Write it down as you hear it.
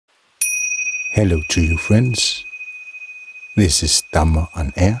Hello to you, friends. This is Dhamma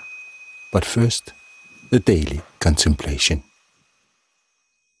on air, but first, the daily contemplation.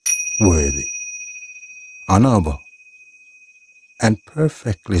 Worthy, honorable, and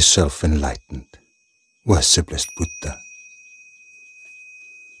perfectly self-enlightened was the blessed Buddha,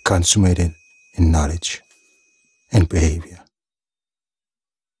 consummated in knowledge and behavior,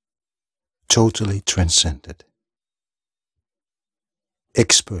 totally transcended,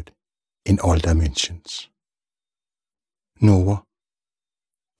 expert in all dimensions, knower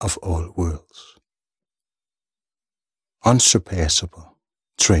of all worlds, unsurpassable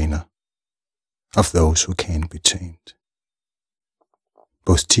trainer of those who can be tamed,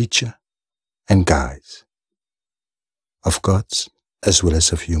 both teacher and guide of gods as well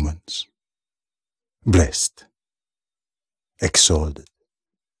as of humans, blessed, exalted,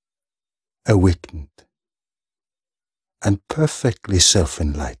 awakened, and perfectly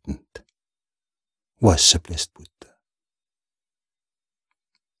self-enlightened was the blessed Buddha.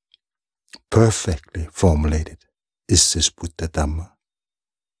 Perfectly formulated is this Buddha Dhamma,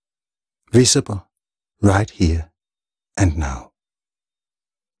 visible right here and now,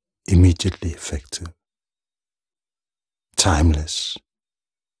 immediately effective, timeless,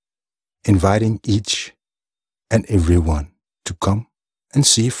 inviting each and every one to come and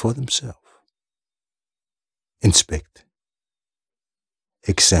see for themselves, inspect,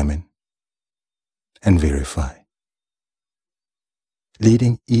 examine, and verify,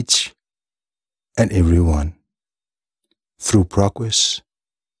 leading each and every one through progress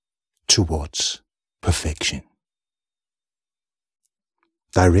towards perfection.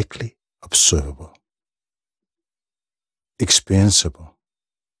 Directly observable, experienceable,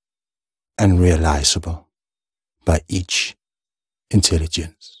 and realizable by each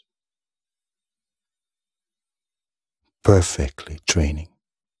intelligence. Perfectly training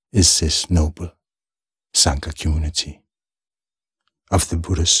is this noble Sangha community of the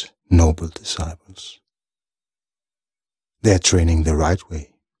Buddha's noble disciples. They are training the right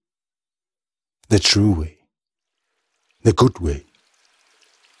way, the true way, the good way,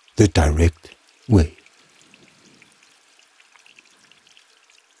 the direct way.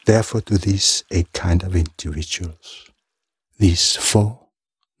 Therefore, to these 8 kinds of individuals, these 4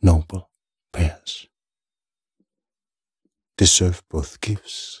 noble pairs deserve both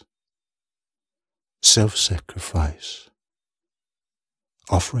gifts, self-sacrifice,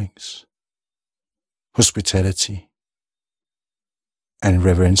 offerings, hospitality, and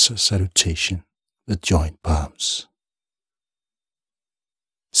reverential salutation with joint palms.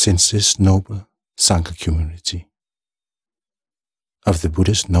 Since this noble Sangha community of the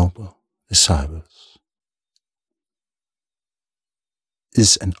Buddha's noble disciples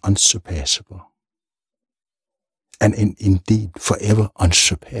is an unsurpassable and indeed forever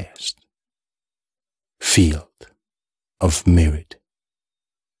unsurpassed field of merit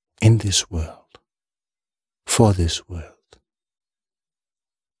in this world, for this world,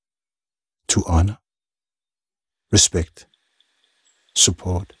 to honor, respect,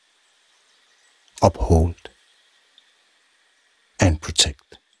 support, uphold, and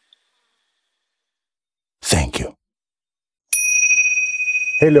protect. Thank you.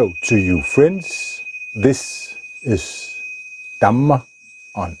 Hello to you, friends. This is Dhamma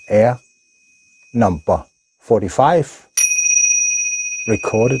on air number 45,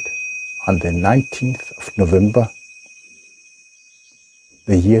 recorded on the 19th of November,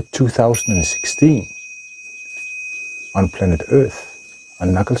 the year 2016, on planet Earth,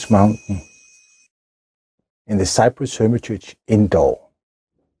 on Knuckles Mountain, in the Cypress Hermitage indoor,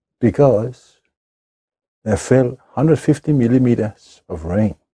 because there fell 150 millimeters of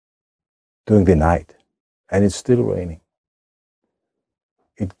rain during the night, and it's still raining.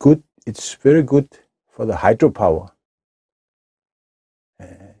 It's very good for the hydropower.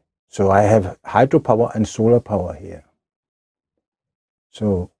 So I have hydropower and solar power here.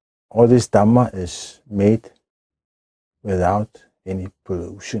 So all this Dhamma is made without any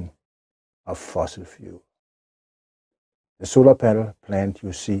pollution of fossil fuel. The solar panel plant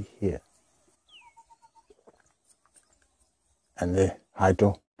you see here, and the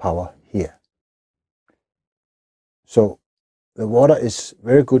hydropower here. So the water is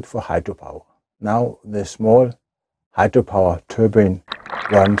very good for hydropower. Now the small hydropower turbine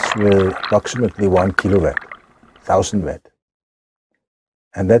runs with approximately 1 kilowatt, 1000 watt.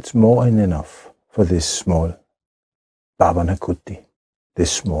 And that's more than enough for this small Bhavana Kuti,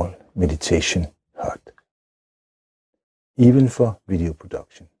 this small meditation hut, even for video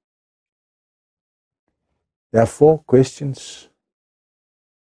production. There are 4 questions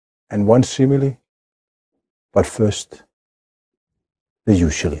and 1 simile, but first, the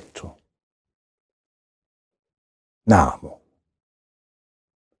usual intro. Namo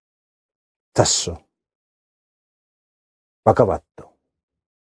Tasso Bhagavato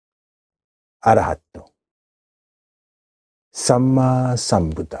Arahato Samma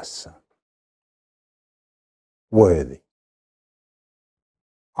Sambuddhassa. Worthy,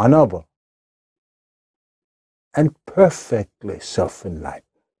 honorable, and perfectly self-enlightened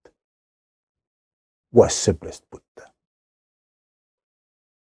was the blessed Buddha.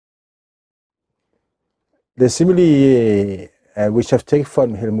 The simile, which I've taken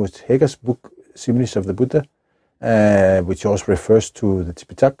from Helmut Heger's book, Similes of the Buddha, which also refers to the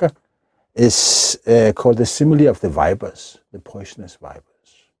Tipitaka, is called the simile of the vipers, the poisonous vipers.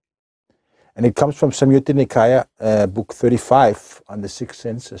 And it comes from Samyutta Nikaya, book 35 on the six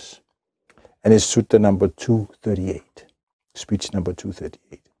senses, and it's Sutta number 238, speech number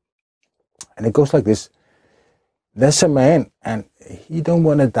 238. And it goes like this: there's a man, and he don't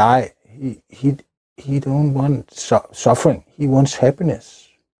want to die. He don't want suffering. He wants happiness.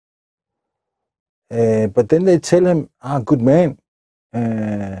 But then they tell him, good man,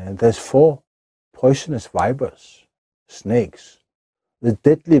 there's 4 poisonous vipers, snakes, with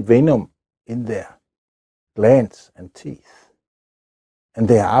deadly venom in their glands and teeth, and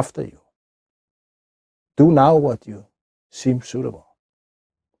they are after you. Do now what you seem suitable.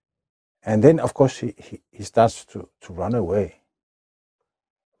 And then, of course, he starts to run away.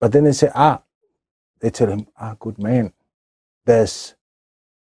 But then they say, they tell him, good man, there's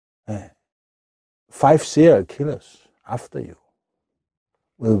 5 serial killers after you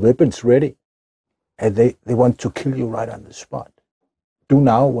with weapons ready, and they want to kill you right on the spot. Do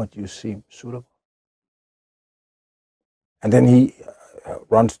now what you seem suitable. And then he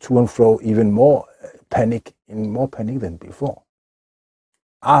runs to and fro, even more panic than before.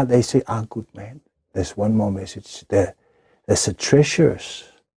 They say, good man, there's one more message. There's a treacherous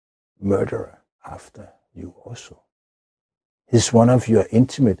murderer after you also. He's one of your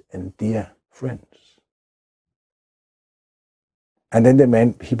intimate and dear friends. And then the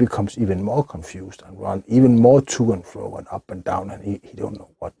man, he becomes even more confused and run even more to and fro and up and down, and he don't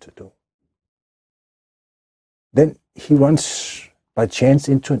know what to do. Then he runs by chance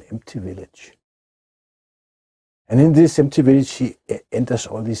into an empty village. And in this empty village, he enters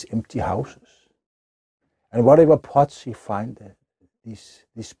all these empty houses. And whatever pots he finds,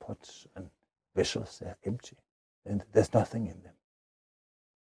 these pots and vessels, they're empty. And there's nothing in them.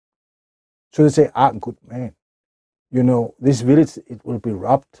 So they say, good man, you know, this village, it will be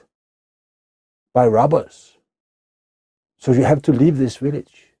robbed by robbers. So you have to leave this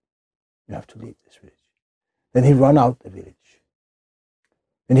village. You have to leave this village. Then he run out the village.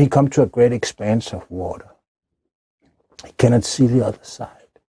 Then he come to a great expanse of water. He cannot see the other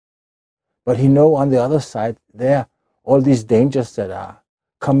side. But he know on the other side, there are all these dangers that are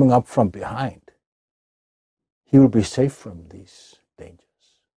coming up from behind. He will be safe from these dangers.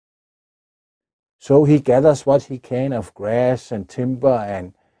 So he gathers what he can of grass and timber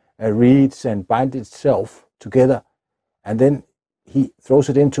and reeds and binds itself together. And then he throws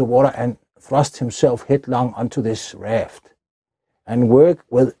it into water and thrusts himself headlong onto this raft and work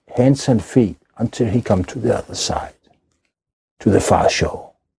with hands and feet until he comes to the other side, to the far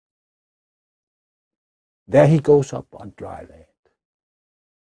shore. There he goes up on dry land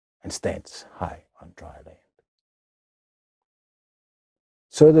and stands high on dry land.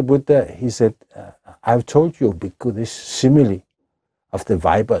 So the Buddha, he said, I've told you, Bhikkhu, this simile of the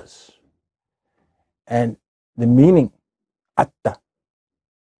vipers. And the meaning, atta,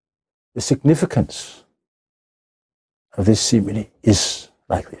 the significance of this simile is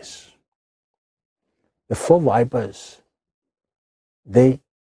like this. The 4 vipers, they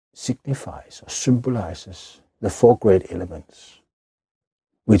signifies or symbolizes the 4 great elements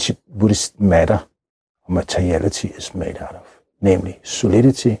which Buddhist matter or materiality is made out of, namely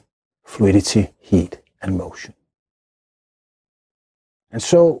solidity, fluidity, heat, and motion. And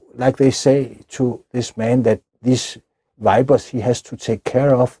so, like they say to this man, that these vipers, he has to take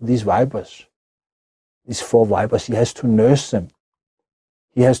care of these vipers, these 4 vipers, he has to nurse them.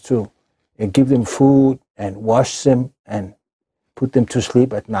 He has to give them food and wash them and put them to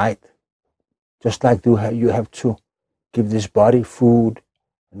sleep at night. Just like you have to give this body food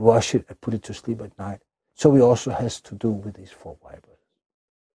and wash it and put it to sleep at night. So he also has to do with these 4 vipers.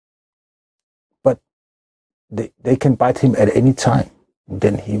 But they can bite him at any time.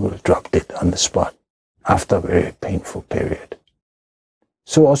 Then he will drop dead on the spot after a very painful period.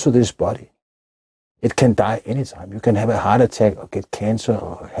 So also this body. It can die anytime. You can have a heart attack or get cancer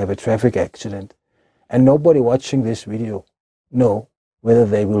or have a traffic accident. And nobody watching this video know whether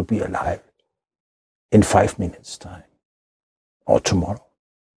they will be alive in 5 minutes' time, or tomorrow,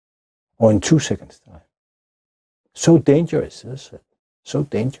 or in 2 seconds' time. So dangerous is it? So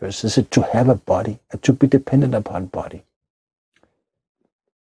dangerous is it to have a body and to be dependent upon body,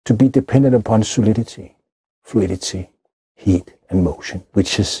 to be dependent upon solidity, fluidity, heat and motion,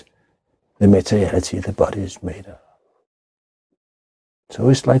 which is the materiality the body is made of. So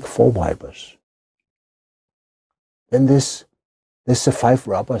it's like 4 vipers. Then there's the 5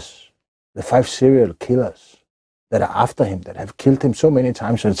 robbers, the 5 serial killers that are after him, that have killed him so many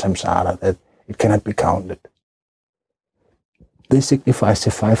times in samsara that it cannot be counted. This signifies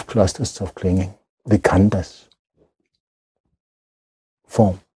the 5 clusters of clinging, the khandhas: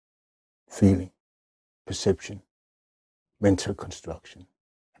 form, feeling, perception, mental construction,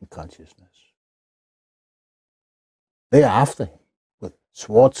 and consciousness. They are after him with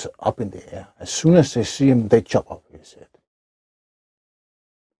swords up in the air. As soon as they see him, they chop off his head.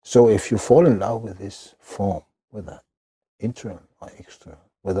 So if you fall in love with this form, whether internal or external,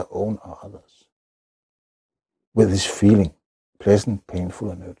 whether own or others, with this feeling, pleasant, painful,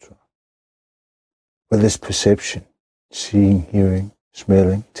 or neutral, with this perception, seeing, hearing,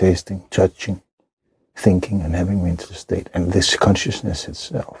 smelling, tasting, touching, thinking, and having mental state, and this consciousness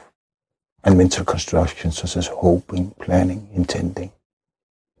itself, and mental constructions such as hoping, planning, intending,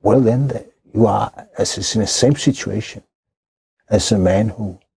 well then you are as is in the same situation as a man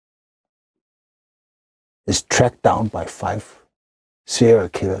who is tracked down by 5 serial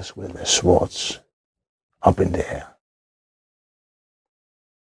killers with their swords up in the air.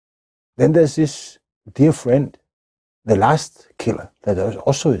 Then there's this dear friend, the last killer, that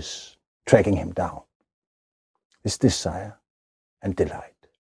also is tracking him down. This desire and delight,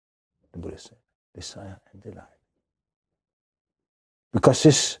 the Buddha said, desire and delight. Because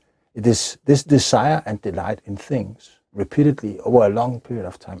it is this desire and delight in things repeatedly over a long period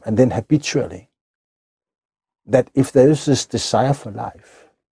of time, and then habitually, that if there is this desire for life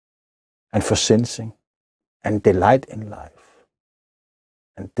and for sensing and delight in life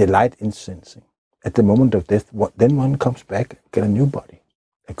and delight in sensing, at the moment of death, then one comes back and get a new body,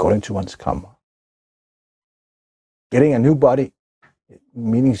 according to one's karma. Getting a new body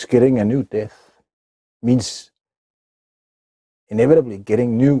means getting a new death, means inevitably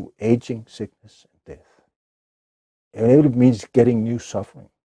getting new aging, sickness, and death. Inevitably means getting new suffering.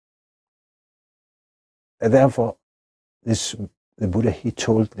 And therefore, the Buddha, he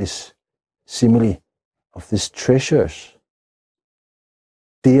told this simile of this treasures,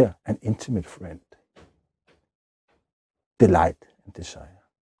 dear and intimate friend, delight and desire.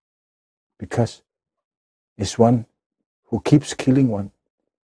 Because it's one who keeps killing one.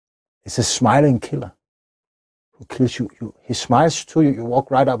 It's a smiling killer who kills you. He smiles to you, you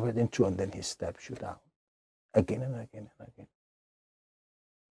walk right up into, and then he stabs you down again and again and again.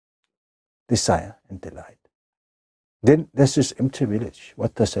 Desire and delight. Then there's this empty village.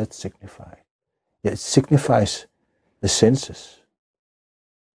 What does that signify? Yeah, it signifies the senses,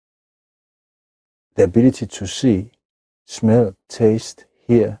 the ability to see, smell, taste,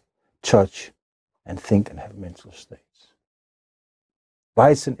 hear, touch, and think and have mental states.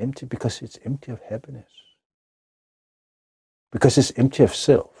 Why it's an empty? Because it's empty of happiness. Because it's empty of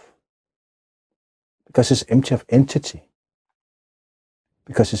self. Because it's empty of entity.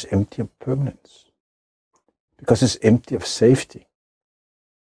 Because it's empty of permanence. Because it's empty of safety.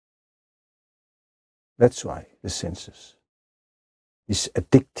 That's why the senses, these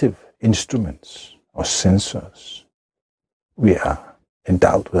addictive instruments or sensors we are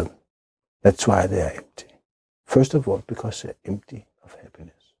endowed with, that's why they are empty. First of all, because they're empty of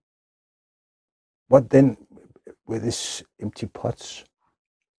happiness. What then with these empty pots?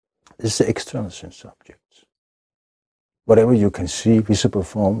 This is the external sense objects. Whatever you can see, visible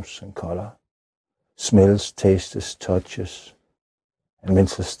forms and color, smells, tastes, touches, and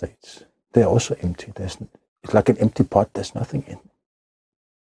mental states, they're also empty. It's like an empty pot, there's nothing in them.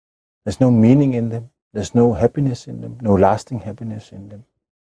 There's no meaning in them, there's no happiness in them, no lasting happiness in them.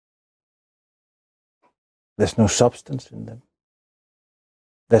 There's no substance in them.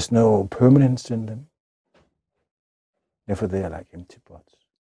 There's no permanence in them. Therefore they are like empty pots.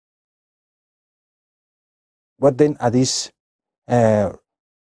 What then are these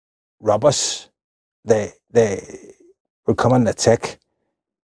robbers? They will come and attack.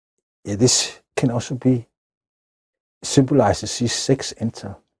 Yeah, this can also be symbolizes these six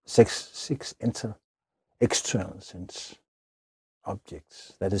external sense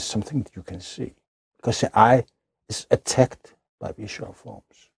objects. That is something that you can see, because the eye is attacked by visual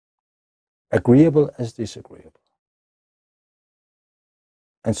forms, agreeable as disagreeable.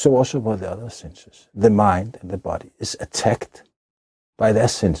 And so also by the other senses. The mind and the body is attacked by their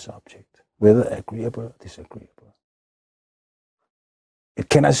sense object, whether agreeable or disagreeable. It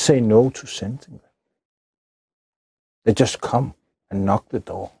cannot say no to sensing them. They just come and knock the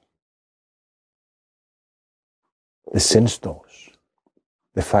door. The sense doors,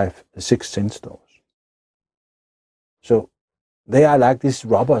 the 6 sense doors. So they are like these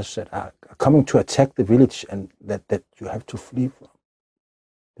robbers that are coming to attack the village and that you have to flee from.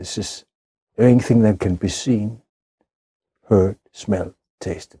 This is anything that can be seen, heard, smelled,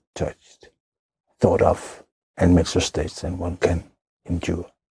 tasted, touched, thought of, and mental states that one can endure.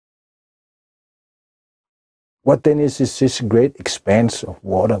 What then is this great expanse of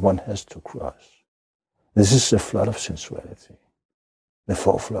water one has to cross? This is the flood of sensuality, the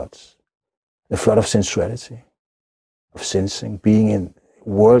 4 floods, the flood of sensuality, of sensing, being in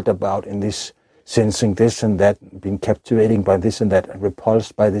whirled about in this, sensing this and that, being captivating by this and that, and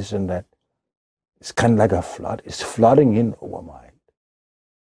repulsed by this and that. It's kind of like a flood. It's flooding in our mind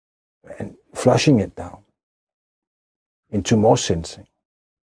and flushing it down into more sensing.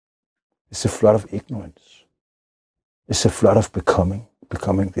 It's a flood of ignorance. It's a flood of becoming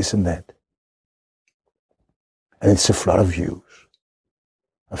this and that. And it's a flood of views,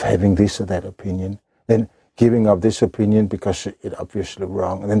 of having this or that opinion, then giving up this opinion because it's obviously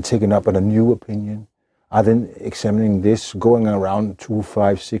wrong, and then taking up a new opinion, and then examining this, going around 2,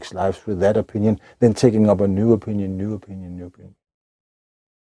 5, 6 lives with that opinion, then taking up a new opinion, new opinion, new opinion.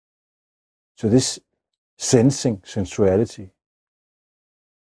 So this sensing, sensuality,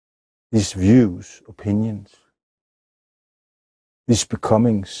 these views, opinions, these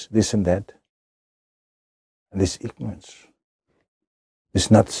becomings, this and that, and this ignorance,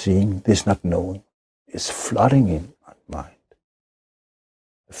 this not seeing, this not knowing, is flooding in our mind.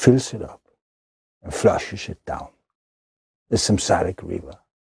 It fills it up and flushes it down. The samsaric river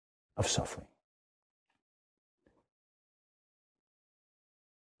of suffering.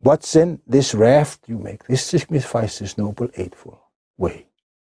 What's in this raft you make? This signifies this noble eightfold way.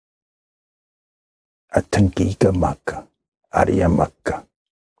 Atangika Magga, Arya Magga,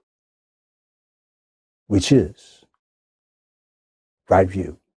 which is right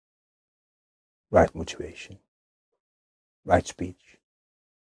view, right motivation, right speech,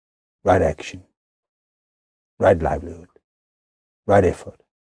 right action, right livelihood, right effort,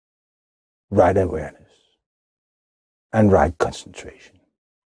 right awareness, and right concentration.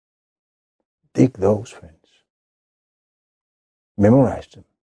 Dig those, friends. Memorize them.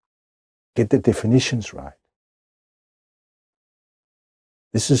 Get the definitions right.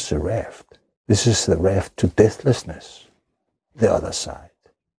 This is the raft. This is the raft to deathlessness, the other side.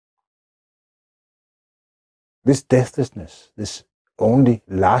 This deathlessness, this only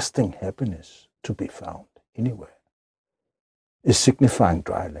lasting happiness to be found anywhere, is signifying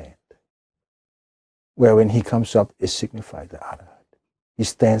dry land, where when he comes up is signified the Arhat. He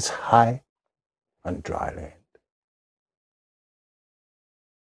stands high on dry land.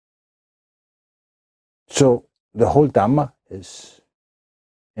 So the whole Dhamma is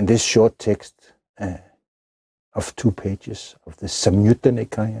in this short text of 2 pages of the Samyutta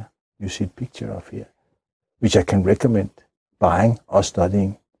Nikaya, you see a picture of here, which I can recommend buying or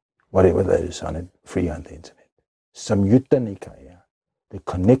studying, whatever that is on it, free on the internet. Samyutta Nikaya, the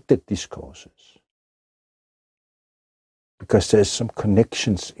connected discourses, because there's some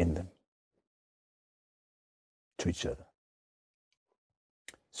connections in them to each other.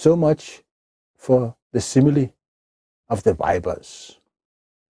 So much for the simile of the vipers.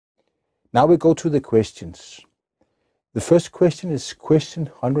 Now we go to the questions. The first question is question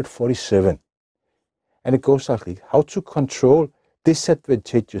 147. And it goes like this: how to control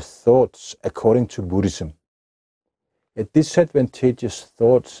disadvantageous thoughts according to Buddhism. Disadvantageous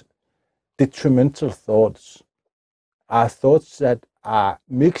thoughts, detrimental thoughts, are thoughts that are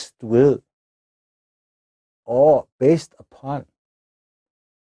mixed with or based upon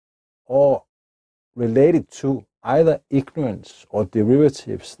or related to either ignorance or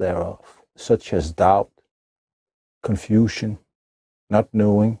derivatives thereof, such as doubt, confusion, not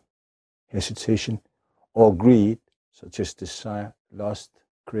knowing, hesitation, or greed, such as desire, lust,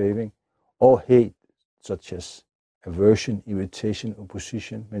 craving, or hate, such as aversion, irritation,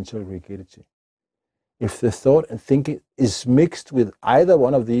 opposition, mental rigidity. If the thought and thinking is mixed with either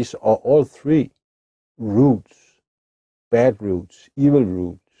one of these or all 3 roots, bad roots, evil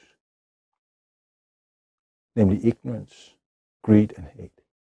roots, namely ignorance, greed, and hate,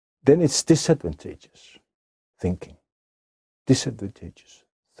 then it's disadvantageous thinking, disadvantageous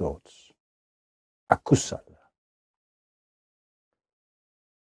thoughts, akusala.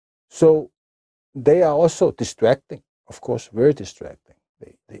 So they are also distracting, of course, very distracting.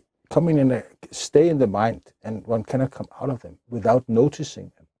 They come in and stay in the mind, and one cannot come out of them without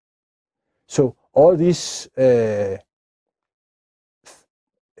noticing them. So all these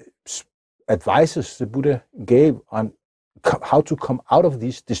advices the Buddha gave on how to come out of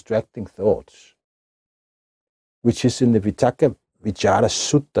these distracting thoughts, which is in the Vitakka-santhana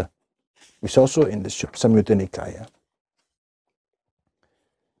Sutta, which is also in the Samyutta Nikaya.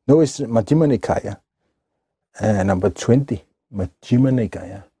 No, it's Majjhima Nikaya, number 20, Majjhima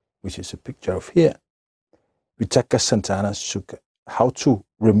Nikaya, which is a picture of here. Vitakka-santhana Sutta, how to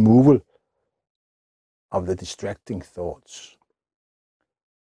removal of the distracting thoughts.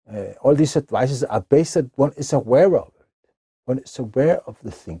 All these advices are based that one is aware of it. One is aware of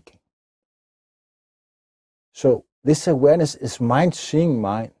the thinking. So this awareness is mind seeing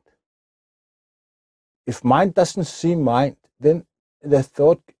mind. If mind doesn't see mind, then the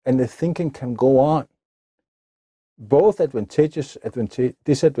thought and the thinking can go on. Both advantageous,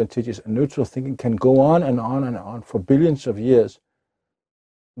 disadvantageous, and neutral thinking can go on and on and on for billions of years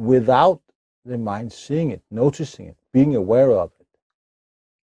without the mind seeing it, noticing it, being aware of it.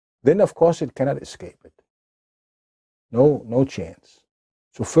 Then, of course, it cannot escape it. No chance.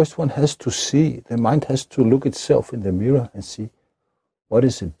 So first one has to see, the mind has to look itself in the mirror and see, what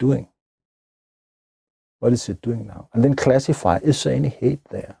is it doing? What is it doing now? And then classify, is there any hate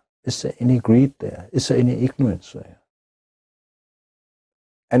there? Is there any greed there? Is there any ignorance there?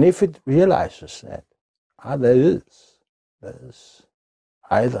 And if it realizes that, there is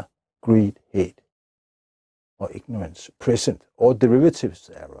either greed, hate, or ignorance present, or derivatives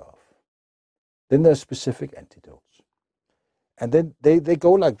thereof, then there are specific antidotes. And then they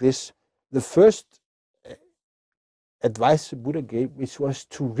go like this. The first advice the Buddha gave, which was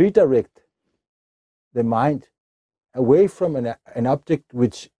to redirect the mind away from an object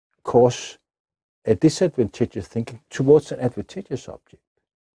which causes a disadvantageous thinking towards an advantageous object.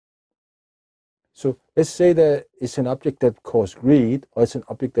 So let's say there is an object that causes greed, or it's an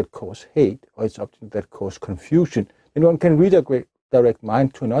object that causes hate, or it's an object that causes confusion. Then one can redirect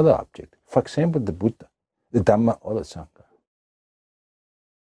mind to another object. For example, the Buddha, the Dhamma, or the Sangha.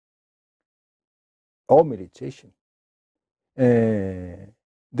 Or meditation.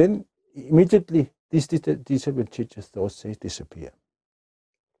 Then immediately these disadvantageous thoughts disappear.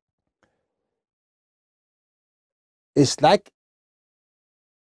 It's like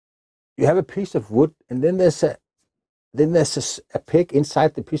you have a piece of wood, and then there's a peg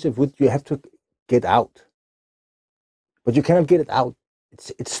inside the piece of wood you have to get out. But you cannot get it out.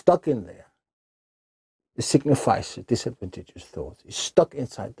 It's stuck in there. It signifies a disadvantageous thought. It's stuck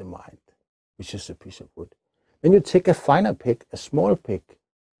inside the mind, which is a piece of wood. Then you take a finer peg, a small peg,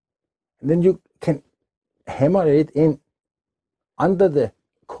 and then you can hammer it in under the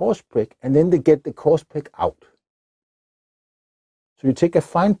coarse peg, and then they get the coarse peg out. So you take a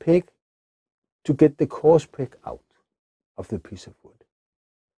fine peg to get the coarse peg out of the piece of wood.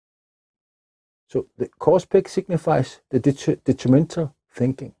 So the coarse peg signifies the detrimental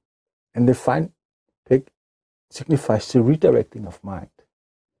thinking, and the fine peg signifies the redirecting of mind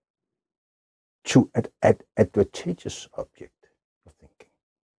to an advantageous object of thinking.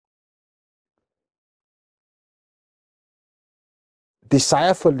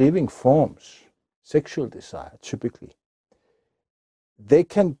 Desire for living forms, sexual desire typically, they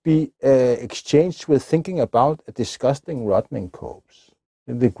can be exchanged with thinking about a disgusting, rotting corpse.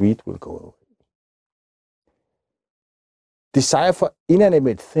 Then the greed will go away. Desire for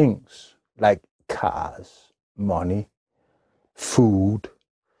inanimate things like cars, money, food,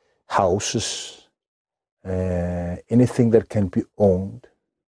 houses, anything that can be owned,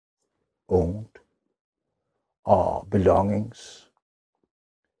 or belongings,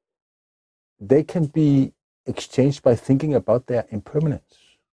 they can be exchanged by thinking about their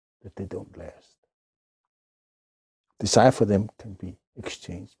impermanence, that they don't last. Desire for them can be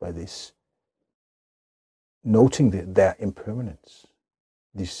exchanged by this, noting their impermanence,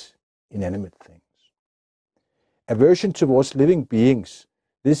 these inanimate things. Aversion towards living beings,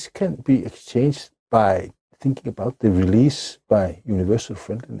 this can be exchanged by thinking about the release by universal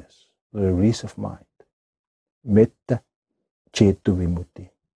friendliness, the release of mind. Metta cetu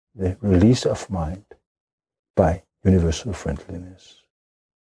vimutti, the release of mind by universal friendliness.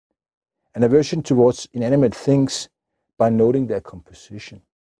 An aversion towards inanimate things by noting their composition,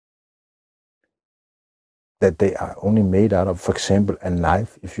 that they are only made out of, for example, a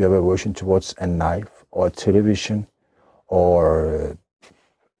knife. If you have aversion towards a knife, or a television, or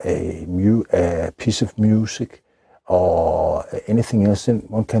a piece of music, or anything else, then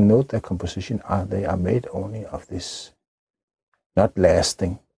one can note their composition. They are made only of this not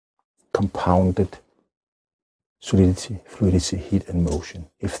lasting, compounded solidity, fluidity, heat, and motion,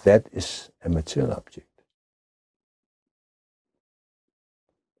 if that is a material object.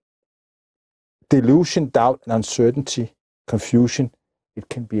 Delusion, doubt, and uncertainty, confusion, it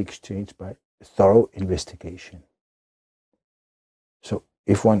can be exchanged by thorough investigation. So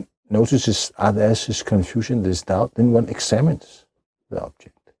if one notices there's this confusion, this doubt, then one examines the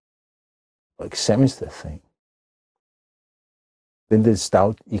object, or examines the thing. Then there's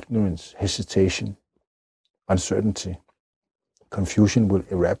doubt, ignorance, hesitation, uncertainty, confusion will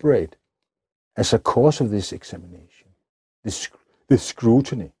evaporate as a cause of this examination, this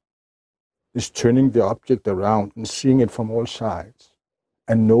scrutiny, this turning the object around and seeing it from all sides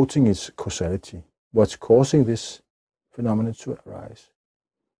and noting its causality, what's causing this phenomenon to arise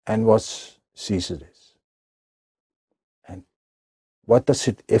and what ceases it. And what does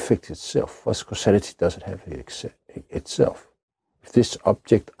it affect itself? What causality does it have itself? If this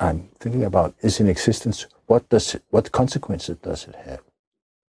object I'm thinking about is in existence, what consequences does it have?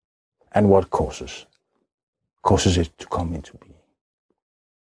 And what causes it to come into being?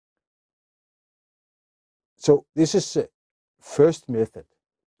 So this is the first method.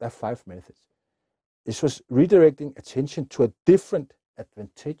 There are 5 methods. This was redirecting attention to a different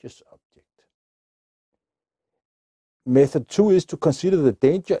advantageous object. Method 2 is to consider the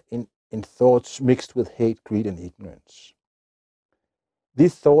danger in thoughts mixed with hate, greed, and ignorance.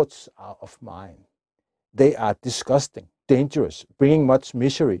 These thoughts are of mine. They are disgusting, dangerous, bringing much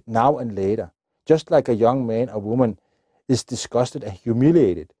misery now and later, just like a young man or woman is disgusted and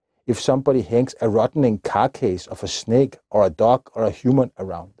humiliated if somebody hangs a rotting carcass of a snake or a dog or a human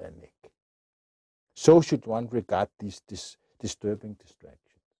around their neck. So should one regard these disturbing distractions.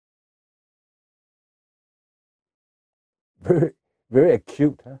 Very, very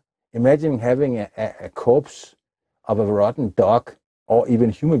acute, huh? Imagine having a corpse of a rotten dog or even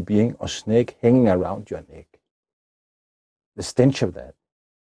human being or snake hanging around your neck. The stench of that.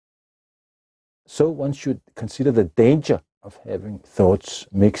 So one should consider the danger of having thoughts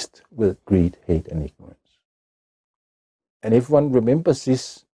mixed with greed, hate, and ignorance. And if one remembers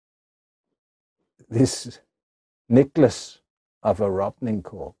this necklace of a rotting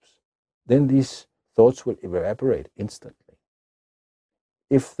corpse, then these thoughts will evaporate instantly.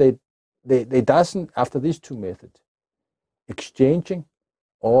 If they doesn't, after these 2 methods, exchanging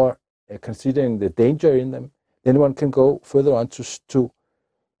or considering the danger in them, then one can go further on to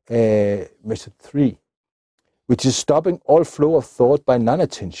method 3, which is stopping all flow of thought by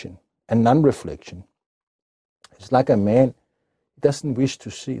non-attention and non-reflection. It's like a man, he doesn't wish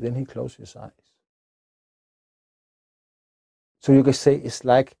to see, then he closes his eyes. So you can say it's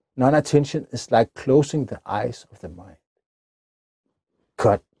like non-attention is like closing the eyes of the mind.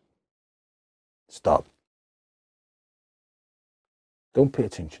 Cut. Stop. Don't pay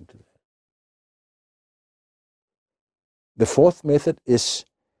attention to that. The 4th method is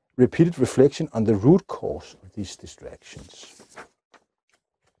repeated reflection on the root cause of these distractions.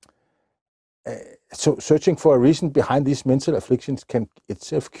 So searching for a reason behind these mental afflictions can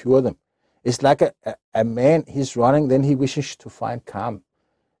itself cure them. It's like a man, he's running, then he wishes to find calm.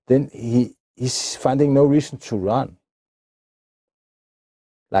 Then he's finding no reason to run,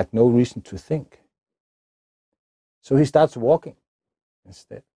 like no reason to think. So he starts walking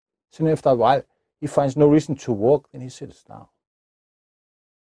instead. So after a while, he finds no reason to walk, then he sits down.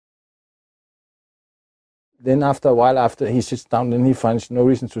 Then after a while, after he sits down, then he finds no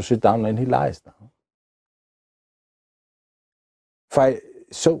reason to sit down, and he lies down.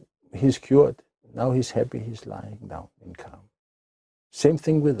 So he's cured. Now he's happy, he's lying down in calm. Same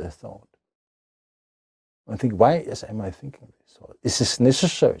thing with the thought. I think, why am I thinking this thought? Is this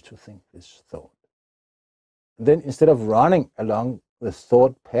necessary to think this thought? And then instead of running along the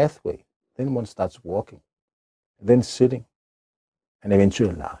thought pathway, then one starts walking, then sitting, and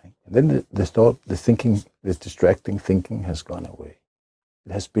eventually lying. And then the thought, the thinking, this distracting thinking has gone away.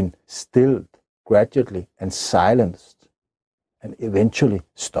 It has been stilled gradually and silenced and eventually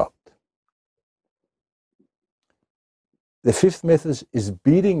stopped. The 5th method is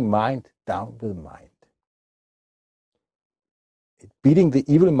beating mind down with mind. Beating the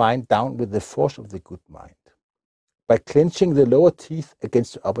evil mind down with the force of the good mind. By clenching the lower teeth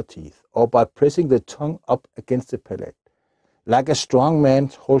against the upper teeth, or by pressing the tongue up against the palate. Like a strong man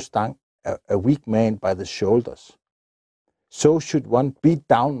holds down a weak man by the shoulders, so should one beat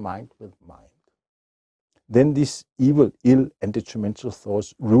down mind with mind. Then these evil, ill, and detrimental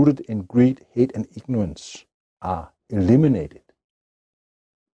thoughts rooted in greed, hate, and ignorance are eliminated,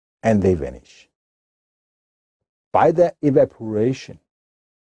 and they vanish. By their evaporation,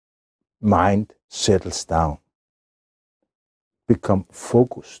 mind settles down, become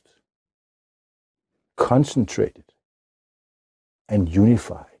focused, concentrated, and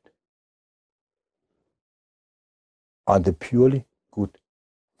unified on the purely good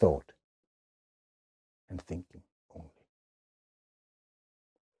thought and thinking only.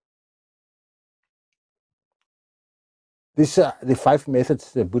 These are the 5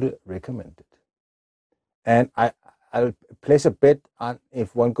 methods the Buddha recommended. And I'll place a bet on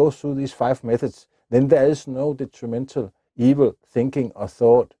if one goes through these 5 methods, then there is no detrimental, evil thinking or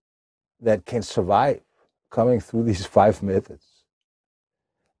thought that can survive coming through these 5 methods.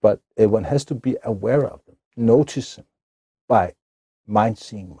 But one has to be aware of them, notice them by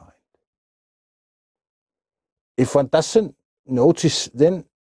mind-seeing mind. If one doesn't notice, then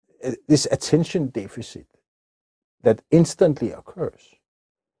this attention deficit that instantly occurs,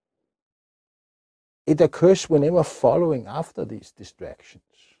 it occurs whenever following after these distractions,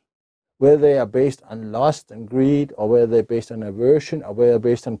 whether they are based on lust and greed, or whether they're based on aversion, or whether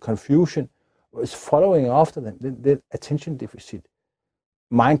they're based on confusion. It's following after them, the attention deficit,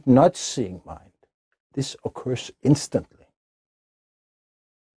 mind not seeing mind. This occurs instantly.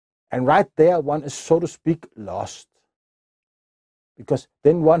 And right there, one is, so to speak, lost. Because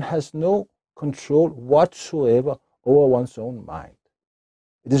then one has no control whatsoever over one's own mind.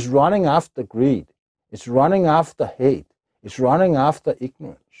 It is running after greed. It's running after hate. It's running after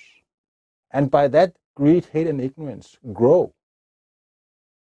ignorance. And by that, greed, hate, and ignorance grow.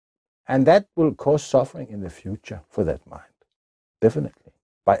 And that will cause suffering in the future for that mind, definitely,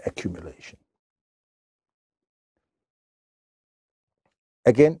 by accumulation.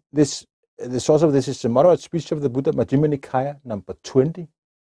 Again, the source of this is the moderate speech of the Buddha, Majjhima Nikaya, number 20.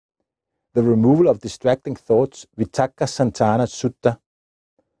 The removal of distracting thoughts, Vitakka-santhana Sutta.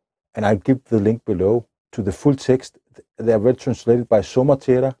 And I'll give the link below to the full text. They are well translated by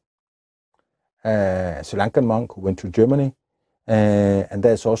Somatera, a Sri Lankan monk who went to Germany. And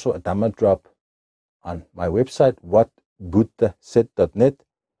there's also a Dhamma drop on my website, whatbuddhasaid.net,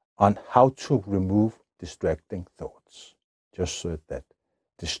 on how to remove distracting thoughts. Just search that.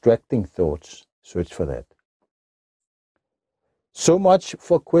 Distracting thoughts, search for that. So much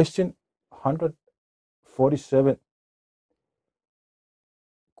for question 147.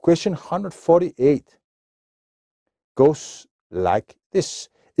 Question 148 goes like this.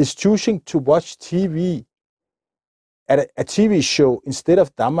 Is choosing to watch TV at a TV show instead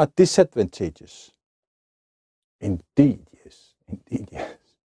of Dhamma disadvantageous? Indeed, yes. Indeed, yes.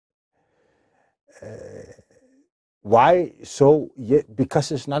 Why so? Yeah,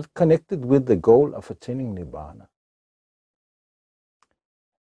 because it's not connected with the goal of attaining Nibbana.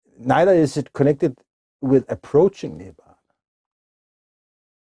 Neither is it connected with approaching Nibbana.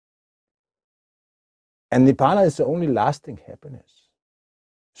 And Nibbana is the only lasting happiness.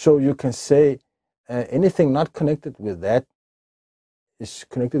 So you can say anything not connected with that is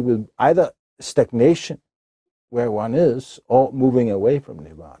connected with either stagnation, where one is, or moving away from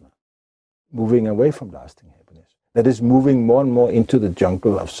Nibbana, moving away from lasting happiness. That is moving more and more into the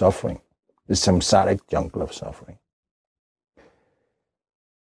jungle of suffering, the samsaric jungle of suffering.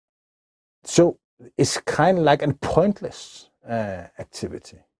 So it's kind of like a pointless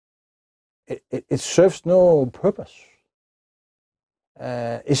activity. It serves no purpose.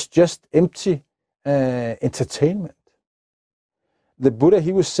 It's just empty entertainment. The Buddha,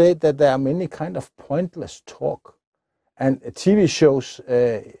 he would say that there are many kind of pointless talk. And TV shows,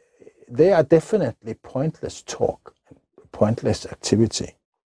 they are definitely pointless talk, pointless activity.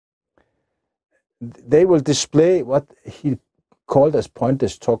 They will display what he called as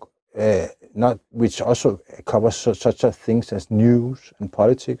pointless talk, which also covers such things as news and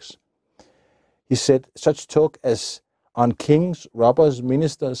politics. He said such talk as on kings, robbers,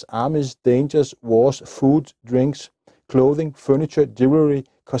 ministers, armies, dangers, wars, food, drinks, clothing, furniture, jewelry,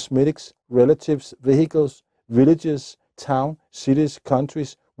 cosmetics, relatives, vehicles, villages, town, cities,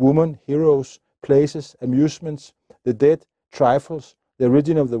 countries, women, heroes, places, amusements, the dead, trifles, the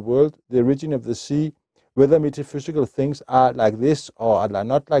origin of the world, the origin of the sea, whether metaphysical things are like this or are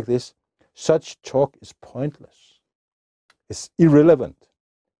not like this, such talk is pointless. It's irrelevant.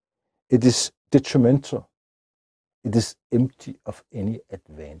 It is detrimental. It is empty of any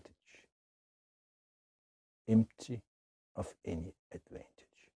advantage. Empty of any advantage.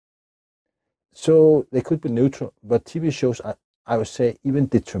 So they could be neutral, but TV shows, I would say, even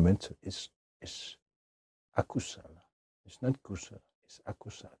detrimental is akusala. It's not kusala, it's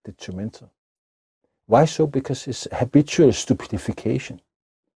akusala, detrimental. Why so? Because it's habitual stupidification.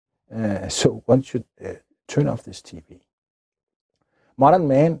 So one should turn off this TV. Modern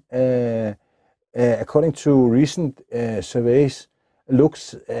man, according to recent surveys,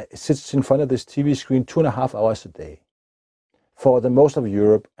 sits in front of this TV screen 2.5 hours a day. For the most of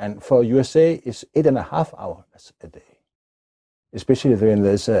Europe, and for USA, it's 8.5 hours a day. Especially when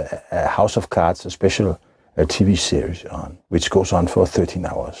there's a House of Cards, a special TV series on, which goes on for 13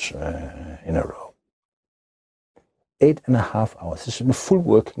 hours in a row. 8.5 hours. This is a full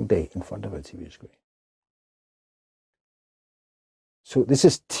working day in front of a TV screen. So this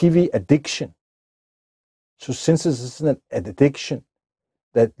is TV addiction. So since this is an addiction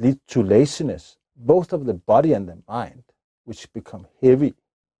that leads to laziness, both of the body and the mind, which become heavy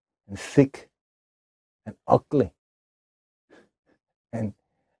and thick and ugly, and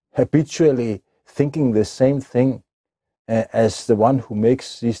habitually thinking the same thing as the one who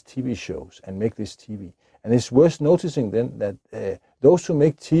makes these TV shows and make this TV. And it's worth noticing then that those who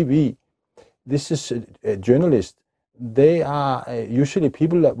make TV, this is a journalist, they are usually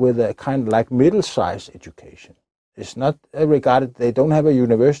people with a kind of like middle-sized education. It's not regarded, they don't have a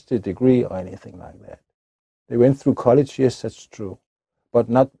university degree or anything like that. They went through college, yes, that's true, but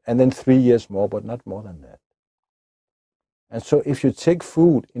not, and then 3 years more, but not more than that. And so if you take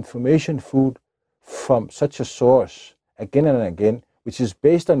food, information food, from such a source again and again, which is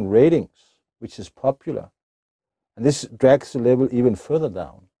based on ratings, which is popular, and this drags the level even further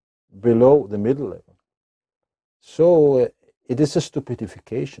down, below the middle level. So it is a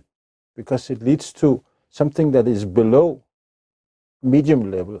stupidification, because it leads to something that is below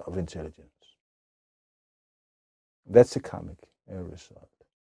medium level of intelligence. That's a karmic result.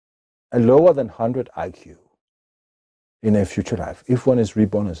 A lower than 100 IQ in a future life, if one is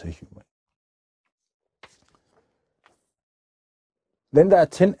reborn as a human. Then there are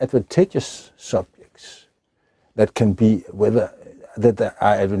 10 advantageous subjects that can be that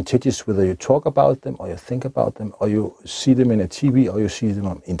are advantageous whether you talk about them or you think about them or you see them in a TV or you see them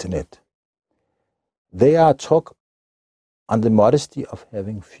on internet. They are talk on the modesty of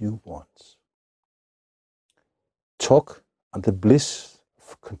having few wants. Talk on the bliss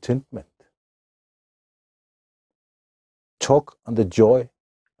of contentment. Talk on the joy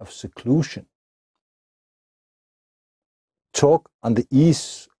of seclusion. Talk on the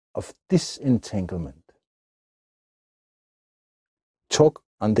ease of disentanglement. Talk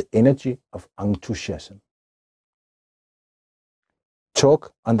on the energy of enthusiasm.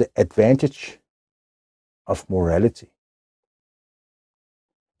 Talk on the advantage of morality.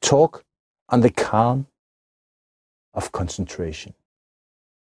 Talk on the calm of concentration.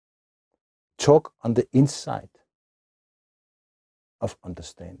 Talk on the insight of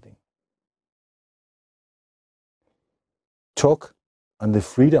understanding. Talk on the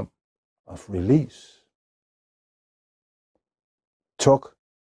freedom of release. Talk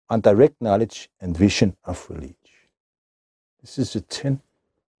on direct knowledge and vision of release. This is the 10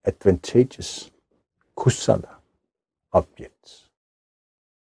 advantageous kusala objects,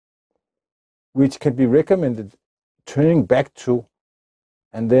 which can be recommended turning back to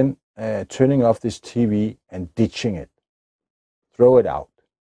and then turning off this TV and ditching it. Throw it out.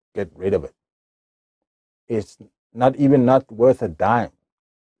 Get rid of it. It's not worth a dime.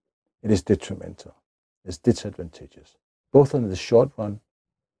 It is detrimental. It's disadvantageous, both on the short run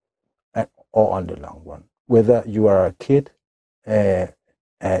or on the long run. Whether you are a kid, a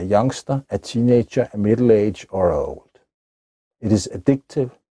youngster, a teenager, a middle-aged, or old. It is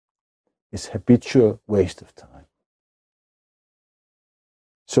addictive. It's habitual waste of time.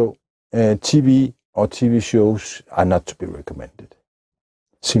 So TV or TV shows are not to be recommended,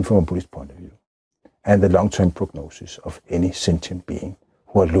 seen from a Buddhist point of view, and the long-term prognosis of any sentient being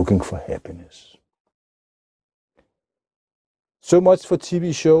who are looking for happiness. So much for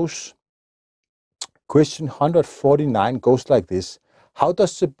TV shows. Question 149 goes like this. How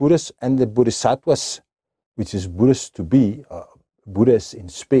does the Buddhas and the Bodhisattas, which is Buddhas to be, Buddhas in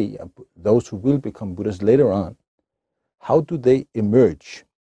spe, those who will become Buddhas later on, how do they emerge?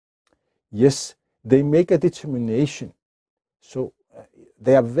 Yes, they make a determination. So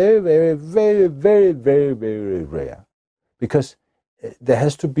they are very, very, very, very, very, very rare, because there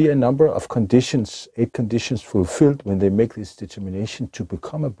has to be a number of conditions, 8 conditions fulfilled when they make this determination to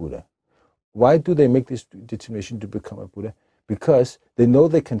become a Buddha. Why do they make this determination to become a Buddha? Because they know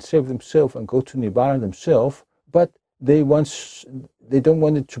they can save themselves and go to Nibbana themselves, but they don't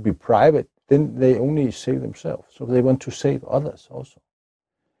want it to be private. Then they only save themselves. So they want to save others also.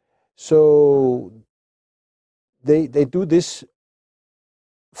 So they do this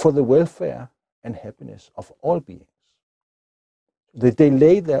for the welfare and happiness of all beings. They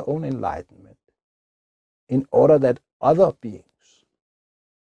delay their own enlightenment in order that other beings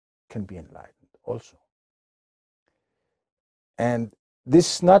can be enlightened also. And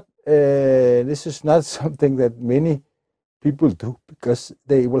this is not something that many people do, because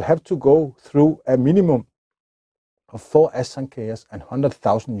they will have to go through a minimum of 4 asankeyas and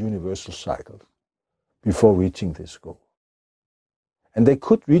 100,000 universal cycles before reaching this goal. And they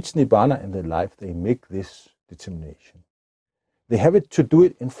could reach Nibbana in their life. They make this determination. They have it to do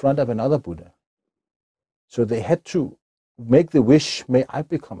it in front of another Buddha. So they had to make the wish, may I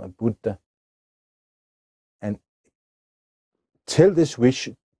become a Buddha, and tell this wish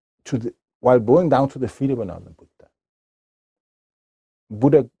while going down to the feet of another Buddha.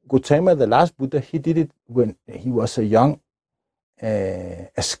 Buddha Gautama, the last Buddha, he did it when he was a young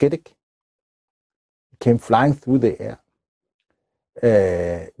ascetic. He came flying through the air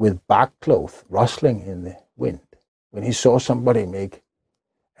with bark cloth rustling in the wind. When he saw somebody make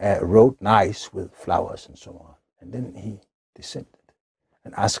a road nice with flowers and so on. And then he descended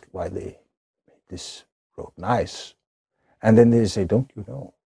and asked why they made this road nice. And then they say, don't you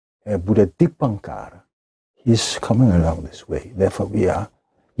know, Buddha Dipankara, he's coming along this way. Therefore we are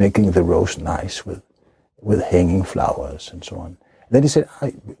making the roads nice with hanging flowers and so on. And then he said,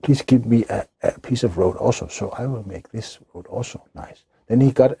 please give me a piece of road also, so I will make this road also nice. Then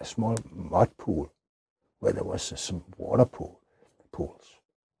he got a small mud pool where there was some water pools.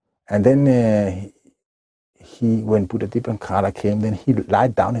 And then when Buddha Dipankara came, then he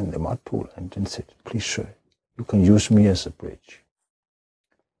lied down in the mud pool and then said, please sir, you can use me as a bridge.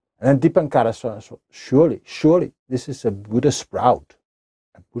 And then Dipankara saw, surely this is a Buddha sprout,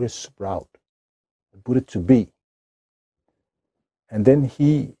 a Buddha to be. And then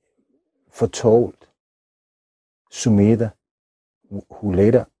he foretold Sumedha,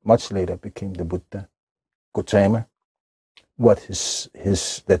 who much later became the Buddha, Gautama,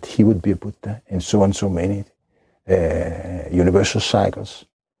 that he would be a Buddha in so and so many universal cycles.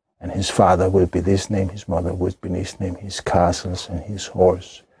 And his father will be this name, his mother would be this name, his castles and his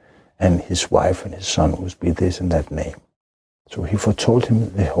horse, and his wife and his son would be this and that name. So he foretold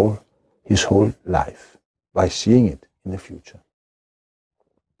him his whole life by seeing it in the future.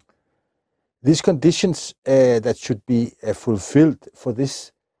 These conditions that should be fulfilled for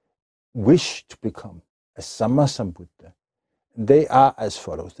this wish to become a Sammasambuddha, they are as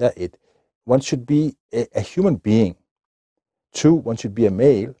follows. They are it. One should be a human being. 2, one should be a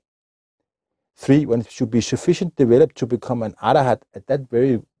male. 3, one should be sufficient developed to become an arahat at that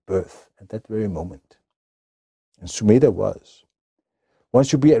very birth, at that very moment. And Sumedha was. One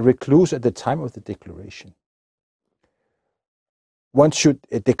should be a recluse at the time of the declaration. One should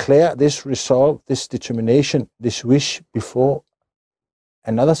declare this resolve, this determination, this wish before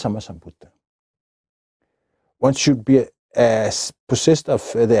another Sammasambuddha. One should be possessed of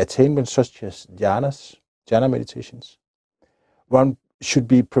the attainments such as jhana meditations. One should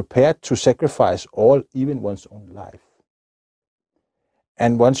be prepared to sacrifice all, even one's own life.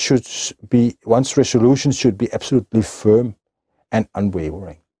 And one's resolution should be absolutely firm and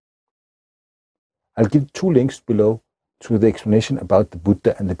unwavering. I'll give 2 links below to the explanation about the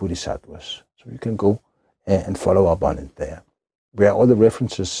Buddha and the Bodhisattvas. So you can go and follow up on it there, where all the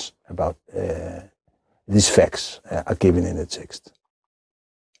references about these facts are given in the text.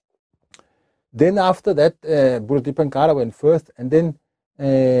 Then after that, Buddha Dipankara went first, and then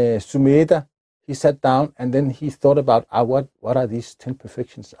Sumedha, he sat down and then he thought about what are these 10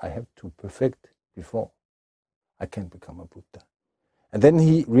 perfections I have to perfect before I can become a Buddha. And then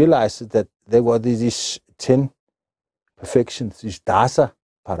he realized that there were these 10 perfections, these dasa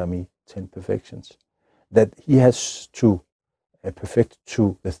parami, 10 perfections, that he has to perfect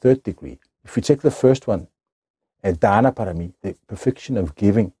to the 3rd degree. If we take the first one, dana parami, the perfection of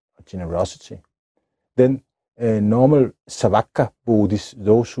giving, or generosity, then normal savaka bodhis,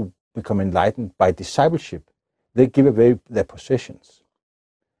 those who become enlightened by discipleship, they give away their possessions.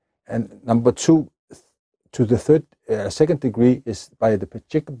 And number 2, to the 2nd degree is by the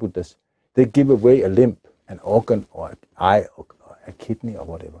Pajjika Buddhas, they give away a limb, an organ, or an eye, or a kidney, or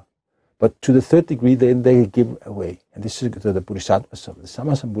whatever. But to the 3rd degree, then they give away, and this is to the Bodhisattvas of the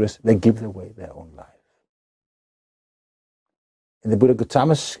Sammasambuddhas, they give away their own life. In the Buddha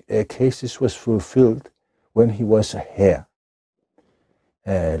Gautama's case, this was fulfilled when he was a hare,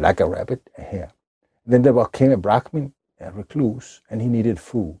 like a rabbit, a hare. Then there came a Brahmin, a recluse, and he needed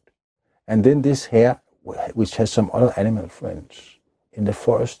food. And then this hare, which has some other animal friends in the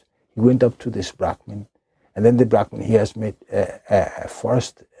forest, he went up to this Brahmin, and then the Brahmin, he has made a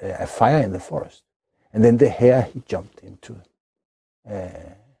fire in the forest. And then the hare, he jumped into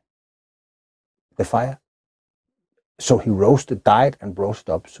the fire. So he roasted, died, and roasted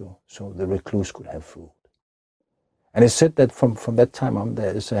up so the recluse could have food. And it's said that from that time on,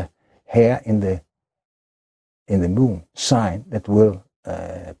 there is a hare in the moon sign that will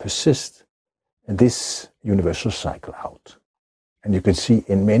persist this universal cycle out. And you can see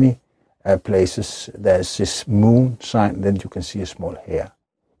in many places there's this moon sign, then you can see a small hare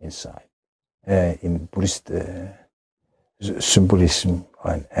inside in Buddhist symbolism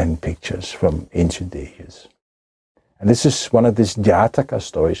and pictures from ancient ages. And this is one of these Jataka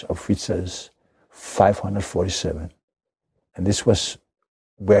stories, of which there is 547. And this was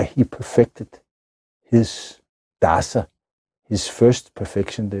where he perfected his dasa, his first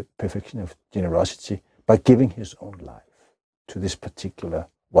perfection, the perfection of generosity, by giving his own life to this particular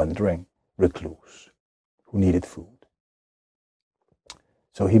wandering recluse who needed food.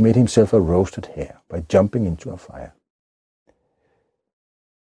 So he made himself a roasted hare by jumping into a fire.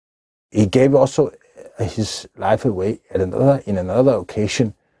 He gave also his life away in another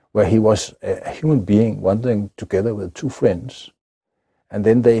occasion where he was a human being wandering together with two friends. And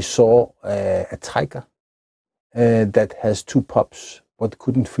then they saw a tiger that has two pups, but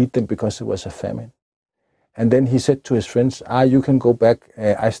couldn't feed them because there was a famine. And then he said to his friends, you can go back,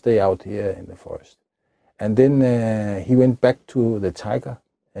 I stay out here in the forest. And then he went back to the tiger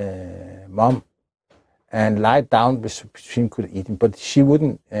mom and lied down so she could eat him, but she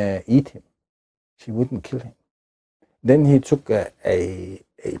wouldn't eat him. She wouldn't kill him. Then he took a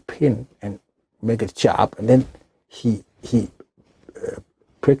pin and made it sharp, and then he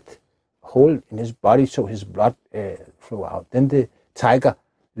pricked a hole in his body so his blood flew out. Then the tiger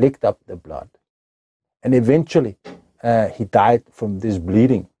licked up the blood, and eventually he died from this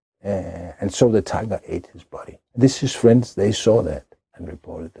bleeding, and so the tiger ate his body. His friends, they saw that and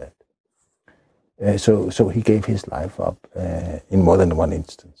reported that. So he gave his life up in more than one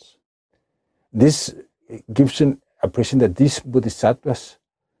instance. This gives an impression that these bodhisattvas,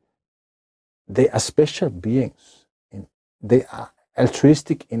 they are special beings. They are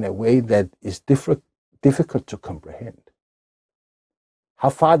altruistic in a way that is difficult to comprehend. How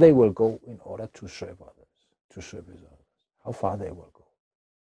far they will go in order to serve others, to service others. How far they will go.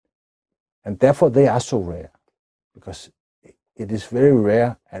 And therefore they are so rare, because it is very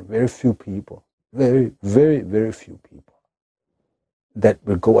rare and very few people, very, very, very few people that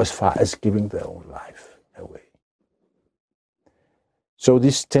will go as far as giving their own life away. So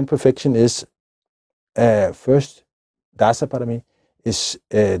this 10 perfection is first, Dasa Parami, is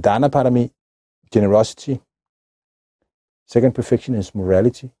Dana Parami, generosity. Second perfection is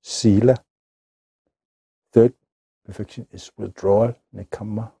morality, Sila. Third perfection is withdrawal,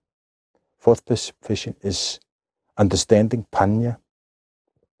 Nikaya. Fourth perfection is understanding, Panya.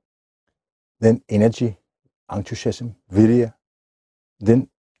 Then energy, enthusiasm, Virya. Then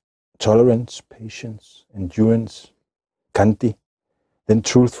tolerance, patience, endurance, Khanti. Then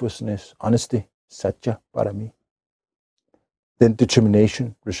truthfulness, honesty, Satya Parami. Then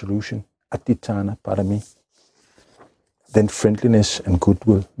determination, resolution, Aditthana Parami. Then friendliness and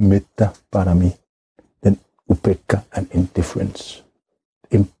goodwill, Metta Parami. Then Upekkha and indifference,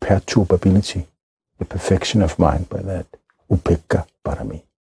 imperturbability, the perfection of mind by that, Upekkha Parami.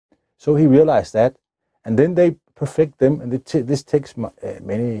 So he realized that, and then they perfect them, and this takes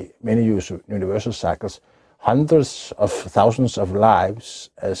many universal cycles, hundreds of thousands of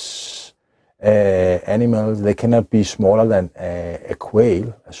lives as animals. They cannot be smaller than a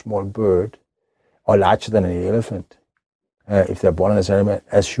quail, a small bird, or larger than an elephant, if they're born as animal,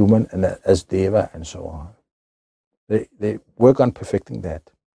 as human, and as deva, and so on. They work on perfecting that.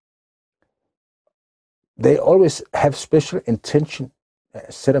 They always have special intention,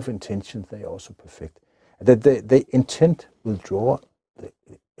 a set of intentions they also perfect. That they intend withdrawal, they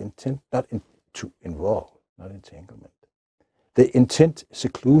intend not to involve, not entanglement. They intend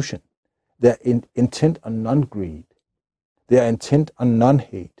seclusion. They are intent on non-greed. They are intent on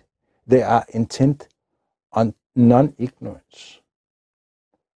non-hate. They are intent on non-ignorance.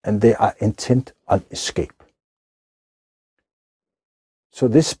 And they are intent on escape. So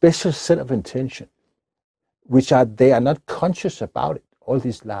this special set of intention, they are not conscious about it all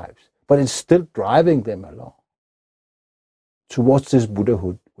these lives, but it's still driving them along towards this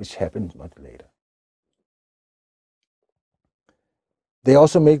Buddhahood, which happens much later. They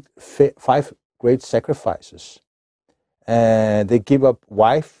also make 5 great sacrifices. They give up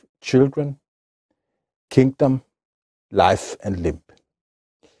wife, children, kingdom, life, and limb.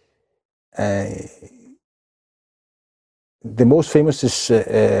 The most famous is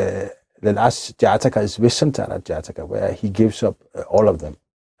the last Jataka is Vessantara Jataka, where he gives up all of them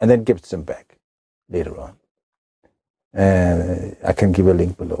and then gives them back later on. I can give a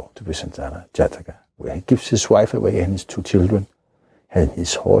link below to Vessantara Jataka, where he gives his wife away and his 2 children, and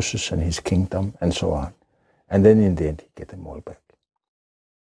his horses and his kingdom and so on. And then in the end, he gets them all back.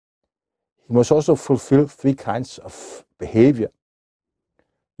 He must also fulfill 3 kinds of behavior.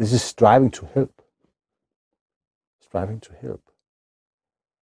 This is striving to help. Striving to help.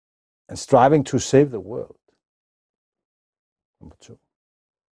 And striving to save the world. Number 2.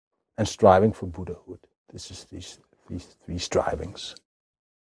 And striving for Buddhahood. This is these 3 strivings.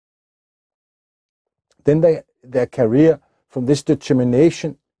 Then their career from this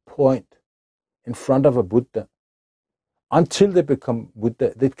determination point in front of a Buddha until they become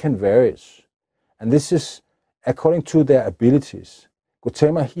Buddha, it can vary. And this is according to their abilities.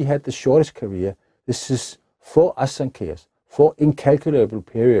 Gautama, he had the shortest career. This is 4 asankeyas, 4 incalculable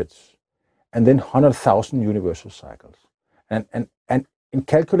periods, and then 100,000 universal cycles. And an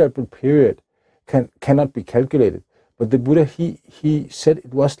incalculable period cannot be calculated. But the Buddha, he said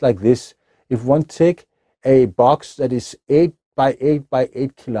it was like this. If one take a box that is 8 by 8 by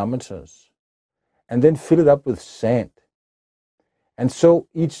 8 kilometers, and then fill it up with sand, and so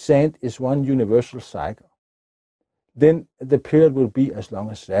each sand is 1 universal cycle, then the period will be as long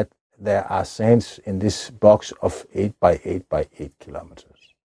as that there are sands in this box of 8 by 8 by 8 kilometers.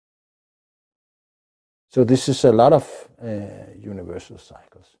 So this is a lot of universal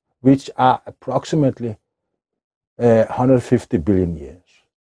cycles, which are approximately 150 billion years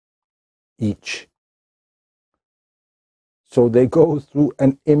each. So they go through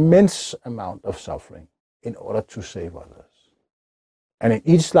an immense amount of suffering in order to save others. And in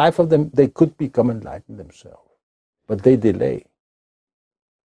each life of them, they could become enlightened themselves, but they delay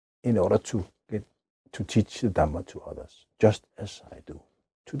in order to teach the Dhamma to others, just as I do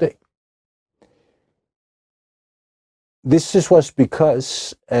today. This was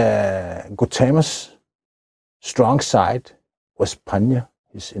because Gautama's strong side was panya,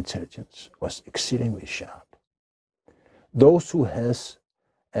 his intelligence was exceedingly sharp. Those who has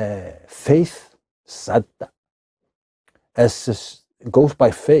faith, saddha, goes by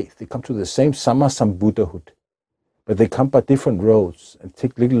faith, they come to the same Sambuddhahood, but they come by different roads and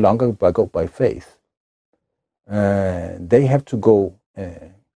take a little longer by go by faith. They have to go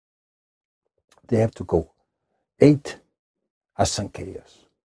 8 asankeyas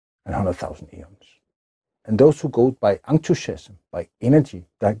and 100,000 eons. And those who go by enthusiasm, by energy,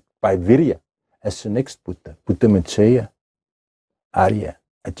 by virya, as the next Buddha, Buddha Mitteya, Arya,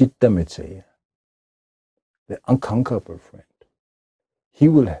 Ajita Mitteya, the unconquerable friend, he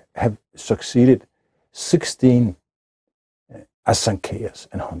will have succeeded 16 asankeyas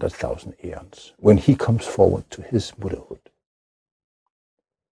and 100,000 eons when he comes forward to his Buddhahood.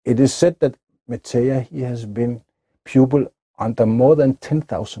 It is said that Mitteya, he has been pupil under more than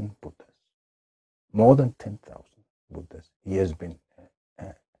 10,000 Buddhas. More than 10,000 Buddhas he has been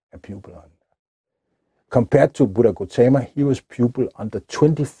a pupil under. Compared to Buddha Gautama, he was pupil under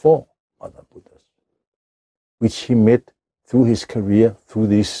 24 other Buddhas, which he met through his career, through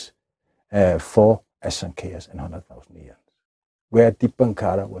these 4 asankeyas and 100,000 eons, where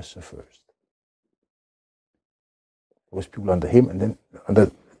Dipankara was the first. There was people under him, and then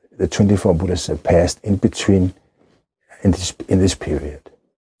under the 24 Buddhas that passed in between in this period,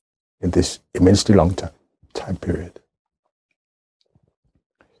 in this immensely long time period.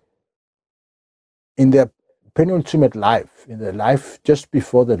 In their penultimate life, in their life just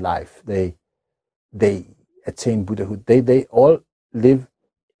before the life, they attain Buddhahood. They all live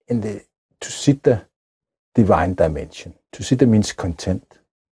in the Tusita divine dimension. Tusita means content,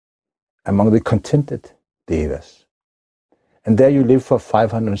 among the contented devas. And there you live for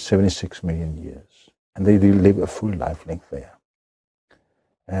 576 million years. And they live a full life length there.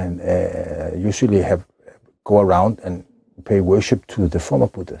 And usually go around and pay worship to the former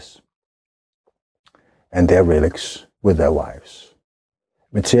Buddhas and their relics with their wives.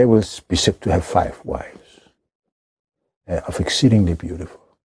 Mitteya will be said to have 5 wives, of exceedingly beautiful.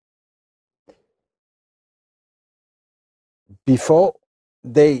 Before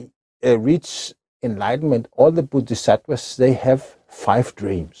they reach enlightenment, all the Bodhisattvas, they have 5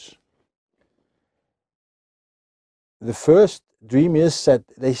 dreams. The first dream is that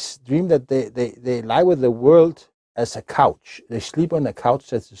they dream that they lie with the world as a couch. They sleep on a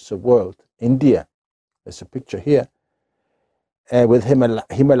couch that is the world. India, there's a picture here, with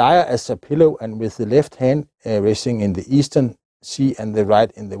Himalaya as a pillow, and with the left hand resting in the eastern sea and the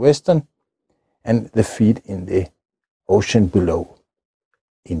right in the western, and the feet in the ocean below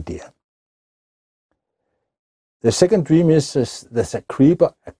India. The second dream is there's a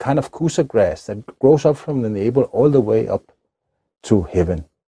creeper, a kind of kusa grass that grows up from the navel all the way up to heaven,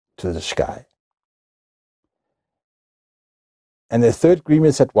 to the sky. And the third dream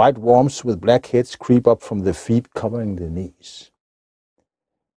is that white worms with black heads creep up from the feet covering the knees.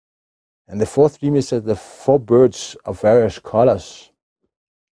 And the fourth dream is that the 4 birds of various colors,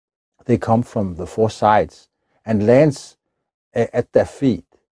 they come from the 4 sides and lands at their feet,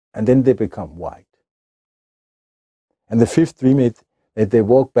 and then they become white. And the 5th dream is that they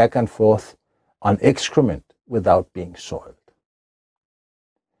walk back and forth on excrement without being soiled.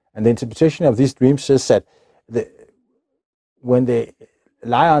 And the interpretation of these dreams says that when they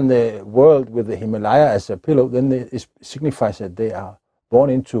lie on the world with the Himalaya as a pillow, then it signifies that they are born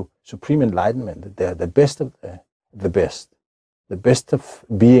into supreme enlightenment, that they are the best of the best of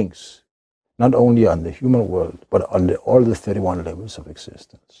beings, not only on the human world, but on all the 31 levels of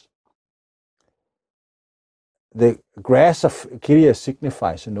existence. The grass of Kirya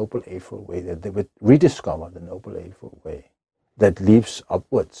signifies a Noble Eightfold Way, that they would rediscover the Noble Eightfold Way that leads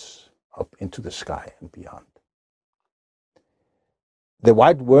upwards, up into the sky and beyond. The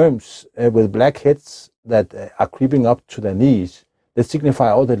white worms with black heads that are creeping up to their knees, that signify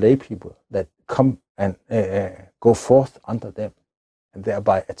all the lay people that come and go forth under them and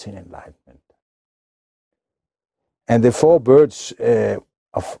thereby attain enlightenment. And the four birds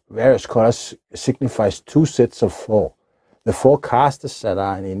of various colors signifies two sets of four. The four castes that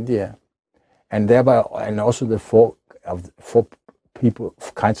are in India, and thereby, and also the four people,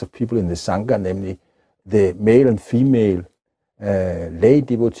 kinds of people in the Sangha, namely the male and female lay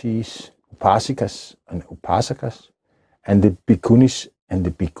devotees, upasikas and upasakas, and the bhikkhunis and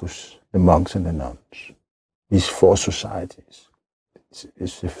the bhikkhus, the monks and the nuns. These four societies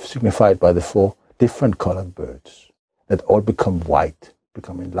is signified by the four different colored birds that all become white,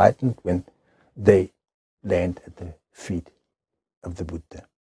 become enlightened when they land at the feet of the Buddha.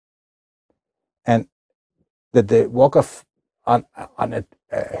 And that they walk on a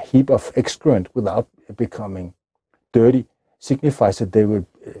heap of excrement without becoming dirty signifies that they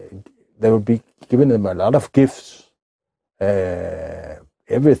will be given them a lot of gifts,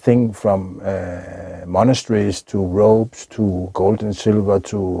 everything from monasteries to robes to gold and silver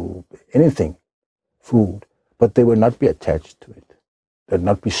to anything, food, but they will not be attached to it. They will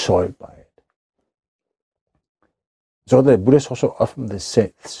not be soiled by it. So the Buddhists also often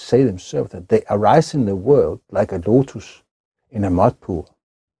say themselves that they arise in the world like a lotus in a mud pool.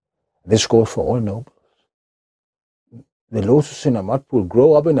 This goes for all nobles. The lotus in a mud pool,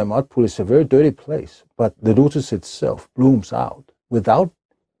 grow up in a mud pool, is a very dirty place, but the lotus itself blooms out without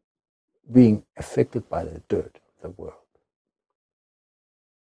being affected by the dirt of the world.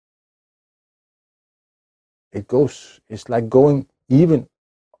 It's like going even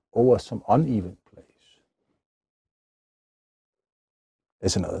over some uneven place.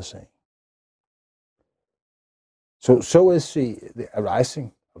 There's another saying. So is the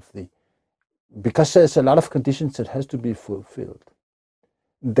arising of the, because there's a lot of conditions that has to be fulfilled.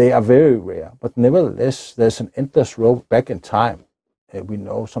 They are very rare, but nevertheless, there's an endless road back in time. We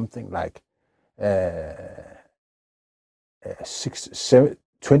know something like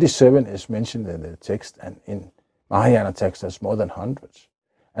 27 is mentioned in the text, and in Mahayana text there's more than hundreds.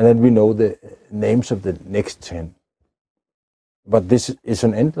 And then we know the names of the next 10. But this is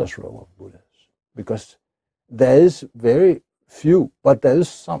an endless row of Buddhas, because there is very few, but there is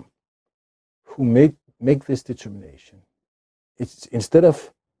some who make this determination. It's instead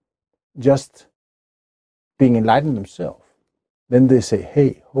of just being enlightened themselves, then they say,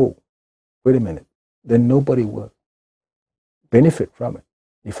 hey, ho, wait a minute, then nobody will benefit from it.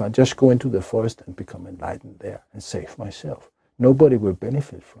 If I just go into the forest and become enlightened there and save myself, nobody will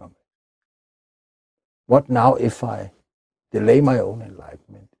benefit from it. What now if I delay my own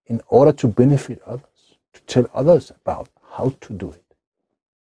enlightenment in order to benefit others, to tell others about how to do it,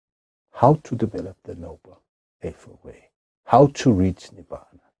 how to develop the Noble Eightfold Way, how to reach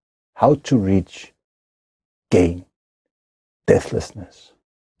Nibbana, how to gain deathlessness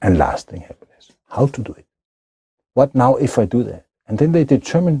and lasting happiness, how to do it. What now if I do that? And then they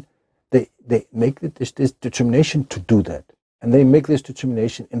determine, they make this determination to do that. And they make this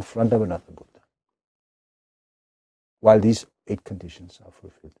determination in front of another Buddha, while these 8 conditions are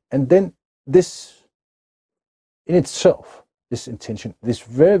fulfilled. And then this, in itself, this intention, this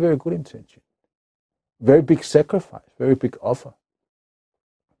very, very good intention, very big sacrifice, very big offer,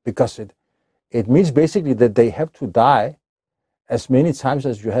 because it means basically that they have to die as many times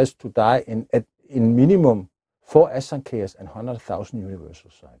as you have to die in minimum 4 asankeyas and 100,000 universal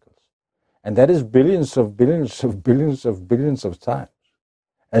cycles. And that is billions of billions of billions of billions of times,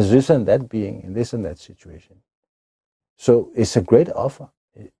 as this and that being in this and that situation. So it's a great offer.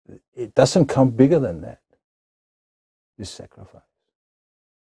 It doesn't come bigger than that, this sacrifice.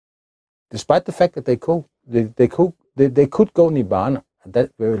 Despite the fact that they could go Nibbana at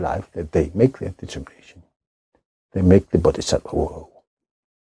that very life, that they make their determination. They make the Bodhisattva vow.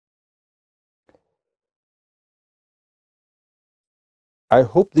 I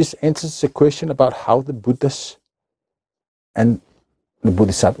hope this answers the question about how the Buddhas and the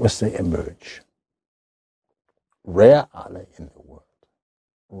Bodhisattvas, they emerge. Rare are they in the world.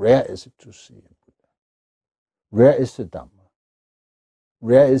 Rare is it to see a Buddha. Rare is the Dhamma.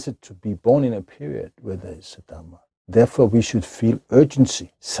 Rare is it to be born in a period where there is a Dhamma. Therefore we should feel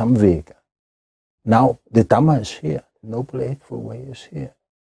urgency, samvega. Now the Dhamma is here. The Noble Eightfold Way is here.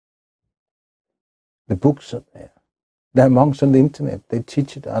 The books are there. There are monks on the internet. They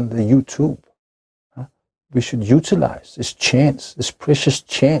teach it on the YouTube. we should utilize this chance, this precious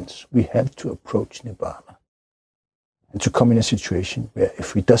chance we have to approach Nibbana and to come in a situation where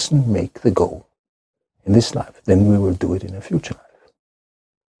if we doesn't make the goal in this life, then we will do it in a future life.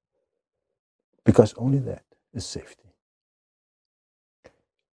 Because only that is safety.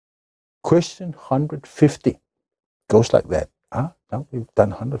 Question 150 goes like that. Now we've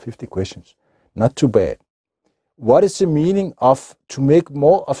done 150 questions. Not too bad. What is the meaning of to make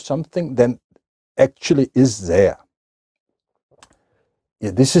more of something than actually is there?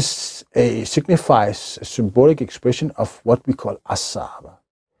 Yeah, this signifies a symbolic expression of what we call Asava,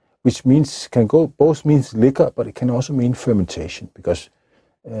 which both means liquor, but it can also mean fermentation, because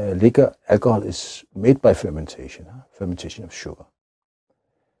liquor, alcohol, is made by fermentation, fermentation of sugar.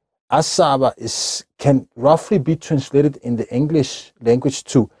 Asava can roughly be translated in the English language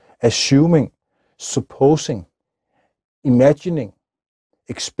to assuming, supposing, imagining,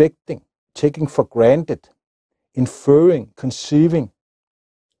 expecting, taking for granted, inferring, conceiving,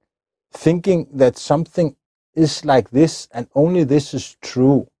 thinking that something is like this and only this is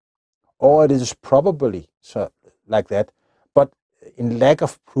true, or it is probably like that, but in lack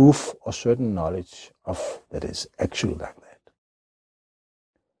of proof or certain knowledge of that is actually like that.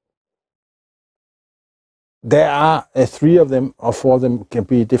 There are three of them, or four of them can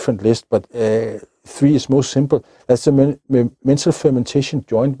be a different list, but three is most simple. That's the mental fermentation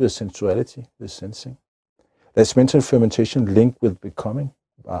joined with sensuality, with sensing. There's mental fermentation linked with becoming,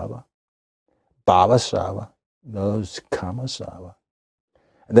 bhava. Bhava-sava, there's kama-sava.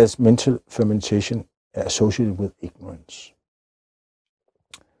 And there's mental fermentation associated with ignorance.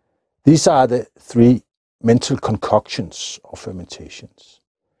 These are the three mental concoctions or fermentations,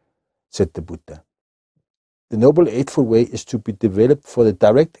 said the Buddha. The Noble Eightfold Way is to be developed for the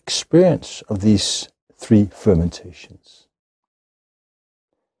direct experience of these three fermentations,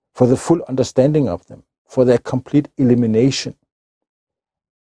 for the full understanding of them, for their complete elimination,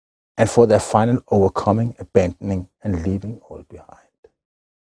 and for their final overcoming, abandoning, and leaving all behind.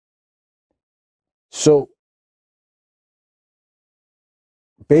 So,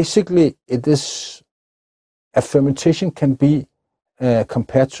 basically, a fermentation can be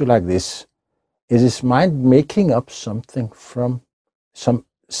compared to like this. It is mind making up something from some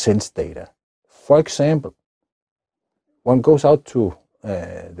sense data. For example, one goes out to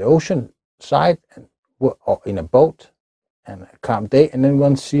the ocean side or in a boat and a calm day, and then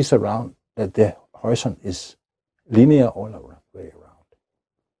one sees around that the horizon is linear all way around.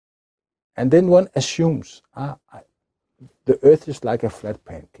 And then one assumes the earth is like a flat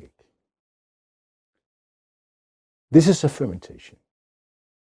pancake. This is a fermentation.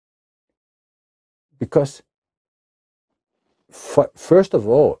 Because, first of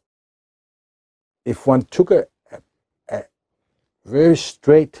all, if one took a very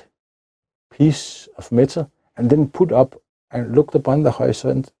straight piece of metal and then put up and looked upon the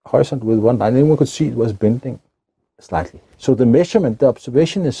horizon with one line, then one could see it was bending slightly. So the measurement, the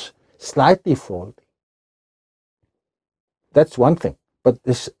observation is slightly faulty. That's one thing. But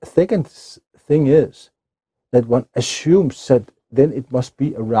the second thing is that one assumes that then it must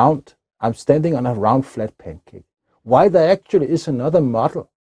be a round. I'm standing on a round flat pancake. Why there actually is another model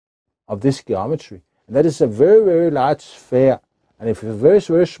of this geometry, and that is a very, very large sphere. And if a very,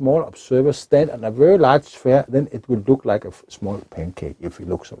 very small observer stand on a very large sphere, then it will look like a small pancake if he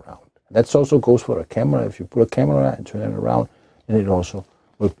looks around. That also goes for a camera. If you put a camera and turn it around, then it also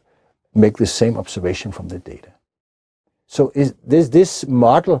will make the same observation from the data. So this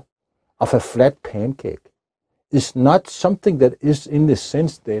model of a flat pancake is not something that is in the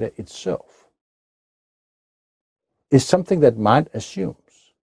sense data itself. It's something that mind assumes.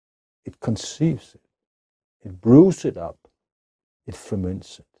 It conceives it. It brews it up. It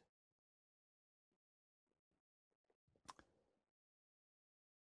ferments it.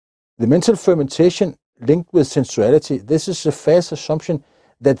 The mental fermentation linked with sensuality, this is a false assumption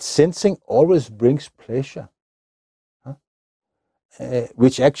that sensing always brings pleasure.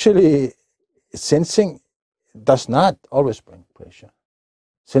 Which actually, sensing does not always bring pleasure.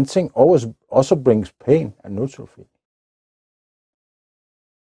 Sensing always also brings pain and neutral feeling.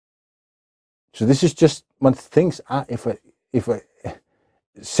 So this is just one thing. If I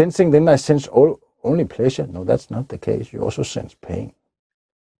sensing, then I sense only pleasure. No, that's not the case. You also sense pain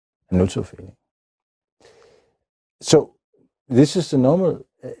and neutral feeling. So this is the normal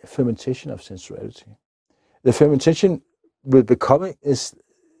fermentation of sensuality. The fermentation with becoming is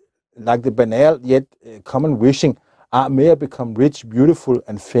like the banal yet common wishing, may I become rich, beautiful,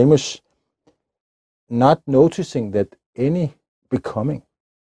 and famous, not noticing that any becoming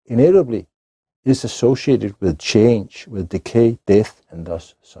inevitably is associated with change, with decay, death, and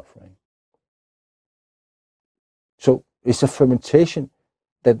thus suffering. So it's a fermentation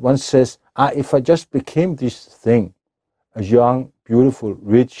that one says, if I just became this thing, a young, beautiful,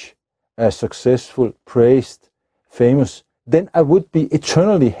 rich, successful, praised, famous, then I would be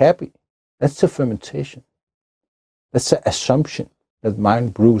eternally happy. That's a fermentation. That's an assumption that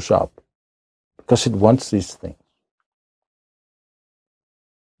mind brews up because it wants these things.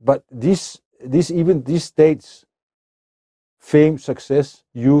 But these states, fame, success,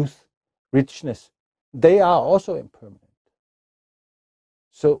 youth, richness, they are also impermanent.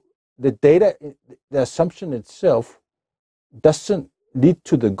 So the data, the assumption itself doesn't lead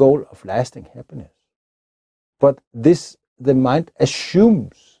to the goal of lasting happiness. But the mind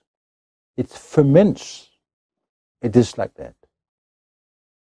assumes, it ferments. It is like that.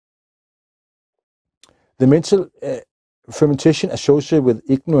 The mental fermentation associated with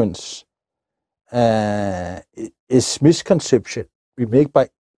ignorance is misconception we make by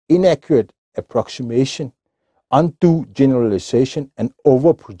inaccurate approximation, undue generalization, and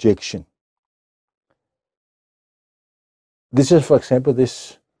over-projection. This is, for example,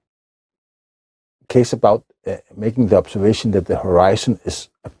 this case about making the observation that the horizon is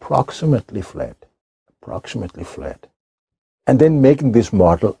approximately flat, and then making this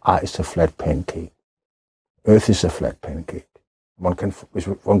model, is a flat pancake. Earth is a flat pancake.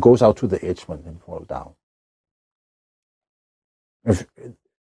 One goes out to the edge, one can fall down.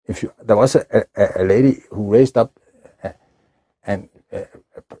 There was a lady who raised up and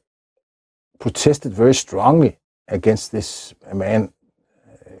protested very strongly against this man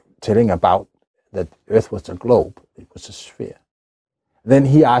telling about that Earth was a globe, it was a sphere. Then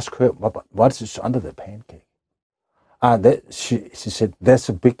he asked her, what is under the pancake? She said, that's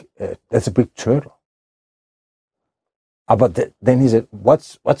a big turtle. But then he said,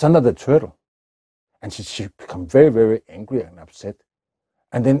 what's under the turtle? And she became very, very angry and upset.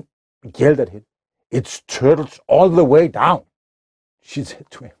 And then yelled at him, it's turtles all the way down, she said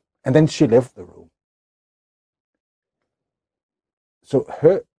to him. And then she left the room. So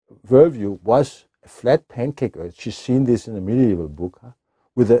her worldview was a flat pancake Earth. She's seen this in a medieval book,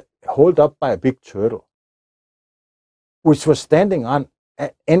 with a held up by a big turtle, which was standing on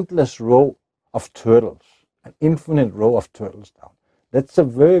an endless row of turtles, an infinite row of turtles down. That's a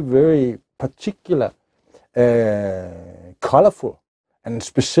very, very particular, colorful, and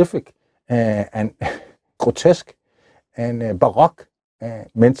specific, and grotesque, and baroque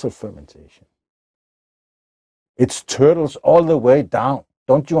mental fermentation. It's turtles all the way down.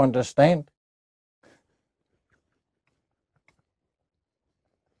 Don't you understand?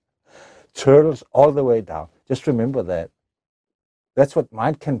 Turtles all the way down. Just remember that. That's what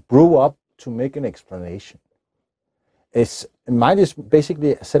mind can brew up to make an explanation. Mind is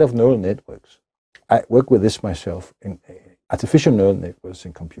basically a set of neural networks. I work with this myself in artificial neural networks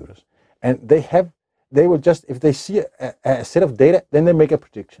in computers. And they will just, if they see a set of data, then they make a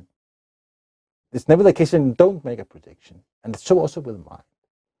prediction. It's never the case that they don't make a prediction. And so also with mind.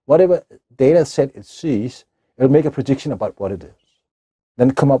 Whatever data set it sees, it'll make a prediction about what it is.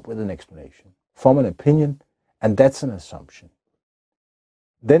 Then come up with an explanation, form an opinion, and that's an assumption.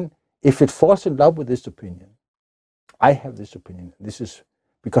 Then, if it falls in love with this opinion, I have this opinion, this is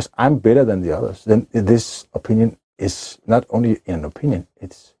because I'm better than the others, then this opinion is not only an opinion,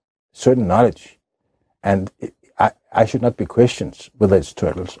 it's certain knowledge. And I should not be questioned whether it's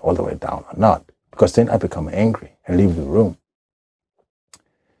turtles all the way down or not, because then I become angry and leave the room.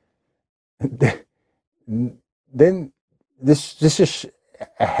 Then this is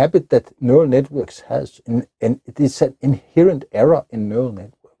a habit that neural networks has, and it is an inherent error in neural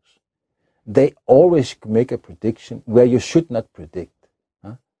networks. They always make a prediction where you should not predict,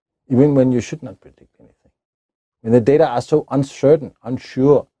 even when you should not predict anything. When the data are so uncertain,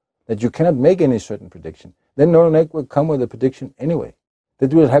 unsure, that you cannot make any certain prediction, then neural network come with a prediction anyway.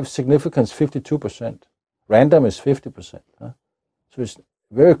 That will have significance 52%. Random is 50%. So it's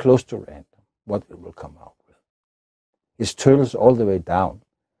very close to random what it will come out with. It's turtles all the way down.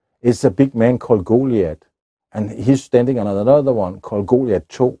 It's a big man called Goliath, and he's standing on another one called Goliath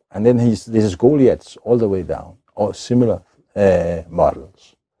 2, and then this is Goliaths all the way down, or similar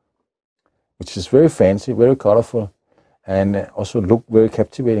models, which is very fancy, very colorful, and also look very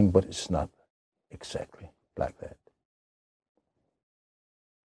captivating, but it's not exactly like that.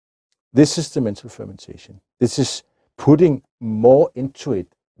 This is the mental fermentation. This is putting more into it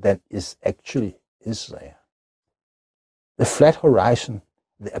than is actually is there. The flat horizon,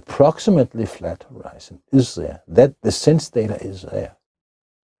 the approximately flat horizon is there. That the sense data is there.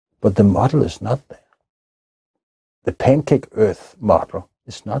 But the model is not there. The pancake Earth model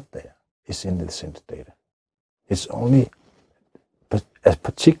is not there. It's in the sense data. It's only a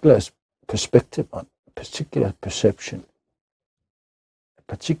particular perspective on a particular perception, a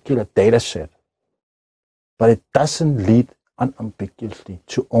particular data set, but it doesn't lead unambiguously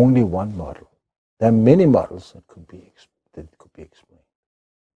to only one model. There are many models that could be explained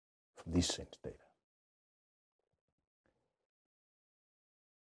from these sense data.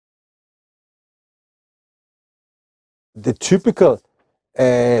 The typical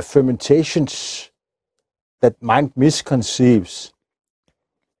fermentations that mind misconceives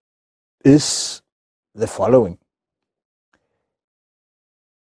is the following.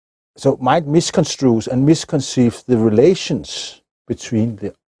 So mind misconstrues and misconceives the relations between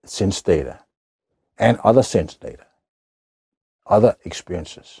the sense data and other sense data, other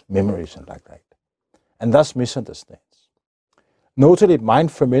experiences, memories and like that, and thus misunderstands. Notably,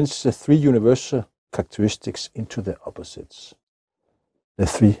 mind ferments the three universal characteristics into the opposites. The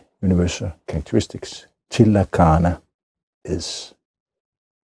three universal characteristics, tilakkhana, is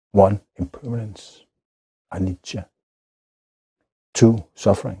 1. Impermanence, anicca. 2.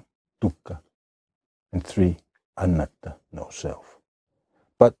 Suffering, dukkha. And 3. Anatta, no self.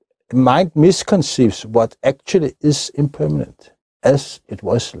 But mind misconceives what actually is impermanent as it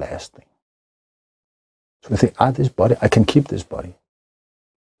was lasting. So we think, this body, I can keep this body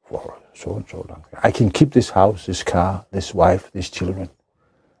for so and so long. I can keep this house, this car, this wife, these children,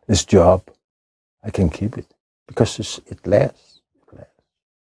 this job. I can keep it because it lasts.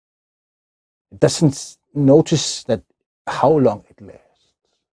 It doesn't notice that how long it lasts.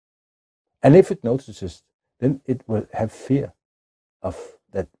 And if it notices, then it will have fear of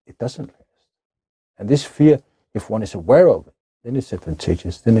that it doesn't last. And this fear, if one is aware of it, then it's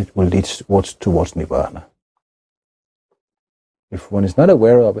advantageous. Then it will lead towards nirvana. If one is not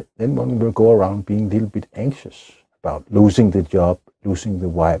aware of it, then one will go around being a little bit anxious about losing the job, losing the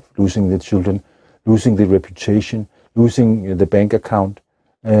wife, losing the children, losing the reputation, losing the bank account,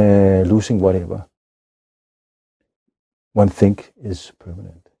 losing whatever one think is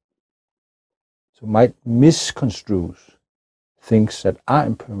permanent. So mind misconstrues things that are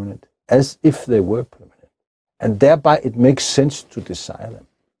impermanent as if they were permanent. And thereby it makes sense to desire them,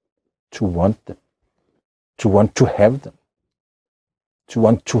 to want them, to want to have them, to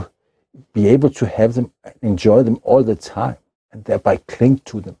want to be able to have them, enjoy them all the time, and thereby cling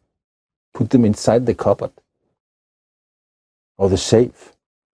to them, put them inside the cupboard or the safe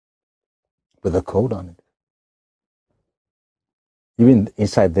with a coat on it. Even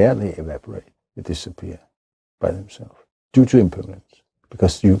inside there, they evaporate, they disappear by themselves due to impermanence,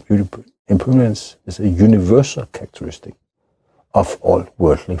 because impermanence is a universal characteristic of all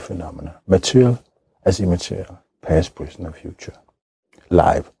worldly phenomena, material as immaterial, past, present, and future,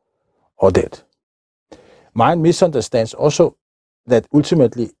 live or dead. Mind misunderstands also that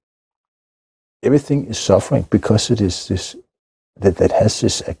ultimately everything is suffering because it is this that has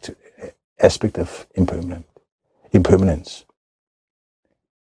this aspect of impermanence.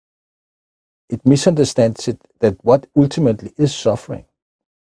 It misunderstands it that what ultimately is suffering,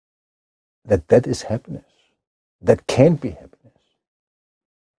 that is happiness, that can be happiness,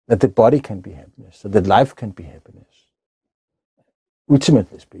 that the body can be happiness, that life can be happiness,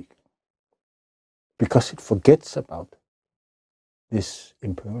 ultimately speaking, because it forgets about this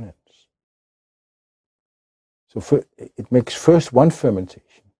impermanence. So it makes first one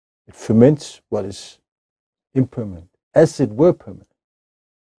fermentation. It ferments what is impermanent as it were permanent.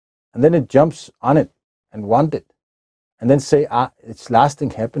 And then it jumps on it and wants it. And then say, it's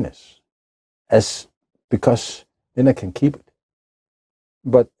lasting happiness, because then I can keep it.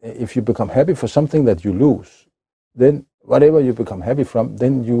 But if you become happy for something that you lose, then whatever you become happy from,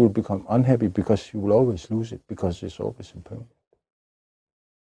 then you will become unhappy because you will always lose it, because it's always impermanent.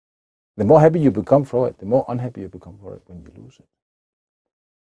 The more happy you become for it, the more unhappy you become for it when you lose it.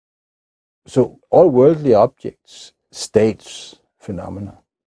 So all worldly objects, states, phenomena,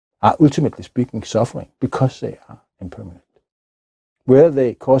 are ultimately speaking suffering because they are impermanent. Whether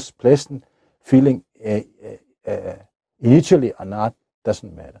they cause pleasant feeling initially or not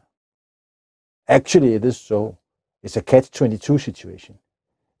doesn't matter. Actually, it is so. It's a catch-22 situation.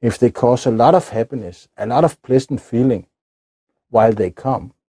 If they cause a lot of happiness, a lot of pleasant feeling while they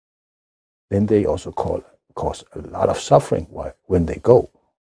come, then they also cause a lot of suffering when they go.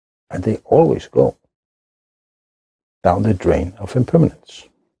 And they always go down the drain of impermanence.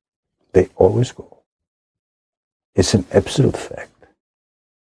 They always go. It's an absolute fact.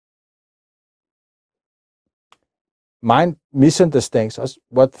 Mind misunderstands us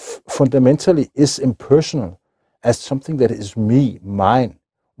what fundamentally is impersonal as something that is me, mine,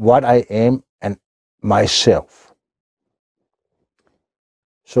 what I am, and myself.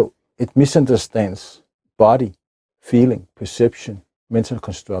 So it misunderstands body, feeling, perception, mental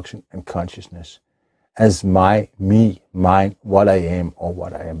construction, and consciousness as my, me, mine, what I am or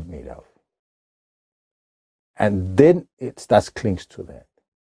what I am made of. And then it starts clings to that.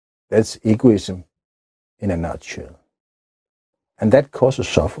 That's egoism in a nutshell. And that causes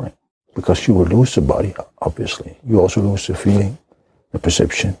suffering, because you will lose the body, obviously. You also lose the feeling, the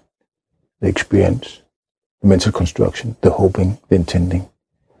perception, the experience, the mental construction, the hoping, the intending,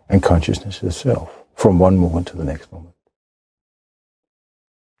 and consciousness itself from one moment to the next moment.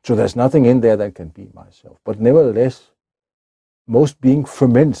 So there's nothing in there that can be myself. But nevertheless, most being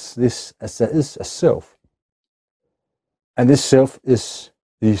ferments this as there is a self. And this self is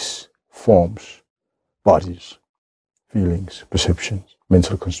these forms, bodies, feelings, perceptions,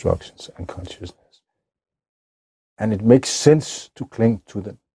 mental constructions, and consciousness. And it makes sense to cling to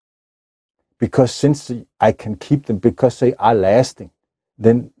them. Because since I can keep them, because they are lasting,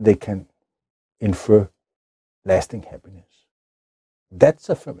 then they can infer lasting happiness. That's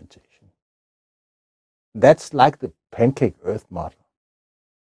a fermentation. That's like the pancake earth model.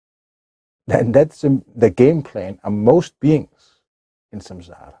 And that's the game plan of most beings in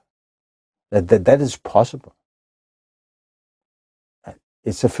samsara. That is possible.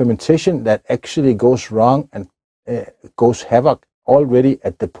 It's a fermentation that actually goes wrong and goes havoc already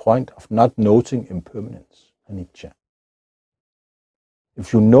at the point of not noting impermanence, anicca.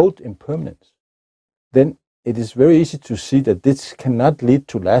 If you note impermanence, then it is very easy to see that this cannot lead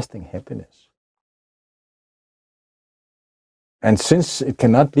to lasting happiness. And since it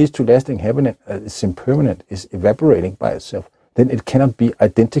cannot lead to lasting happiness, it's impermanent, is evaporating by itself, then it cannot be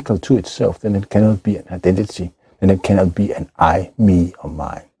identical to itself, then it cannot be an identity, then it cannot be an I, me, or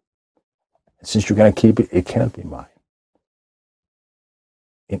mine. And since you cannot keep it, it cannot be mine.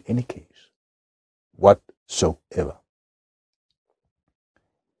 In any case, whatsoever.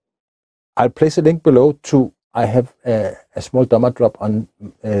 I'll place a link below to, I have a small Dhamma drop on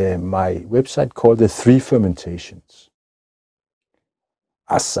my website called The Three Fermentations.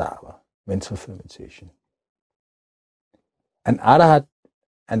 Asava, mental fermentation. And Arahat,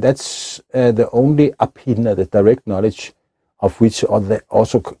 and that's the only abhidna, the direct knowledge of which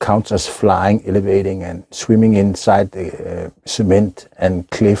also counts as flying, elevating, and swimming inside the cement and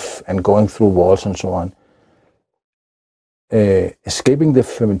cliff and going through walls and so on. Escaping the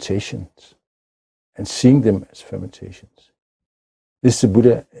fermentations and seeing them as fermentations. This is the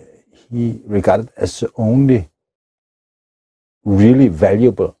Buddha, he regarded as the only really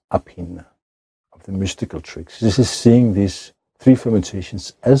valuable abhidna of the mystical tricks. This is seeing these three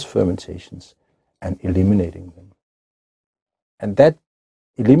fermentations as fermentations and eliminating them. And that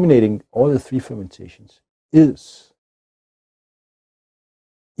eliminating all the three fermentations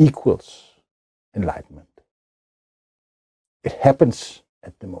equals enlightenment. It happens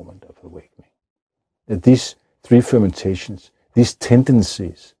at the moment of awakening. That these three fermentations, these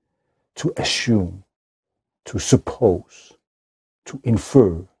tendencies to assume, to suppose, to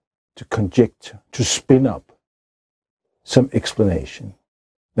infer, to conjecture, to spin up some explanation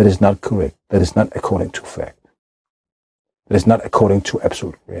that is not correct, that is not according to fact, that is not according to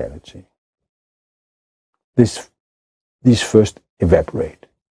absolute reality. These first evaporate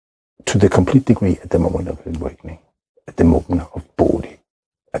to the complete degree at the moment of awakening, at the moment of bodhi,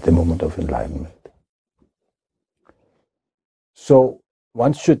 at the moment of enlightenment. So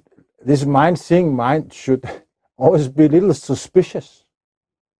this mind-seeing mind should always be a little suspicious.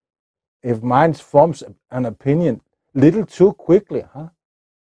 If mind forms an opinion little too quickly,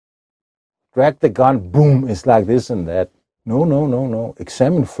 drag the gun, boom, it's like this and that. No.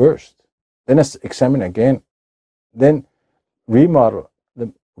 Examine first. Then examine again. Then remodel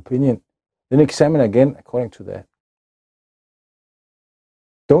the opinion. Then examine again according to that.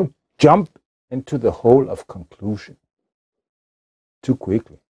 Don't jump into the hole of conclusion too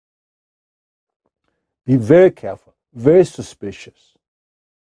quickly. Be very careful, very suspicious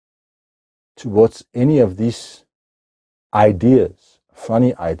towards any of these ideas,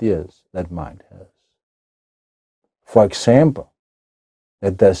 funny ideas that mind has. For example,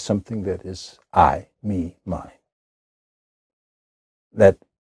 that there's something that is I, me, mine. That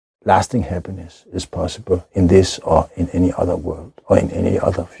lasting happiness is possible in this or in any other world or in any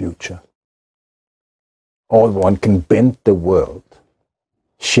other future. Or one can bend the world,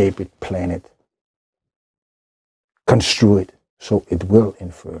 shape it, plan it, construe it, so it will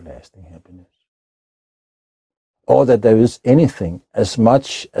infer lasting happiness. Or that there is anything as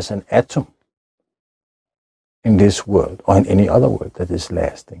much as an atom in this world or in any other world that is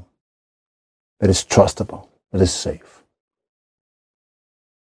lasting, that is trustable, that is safe.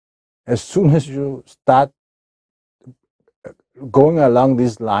 As soon as you start going along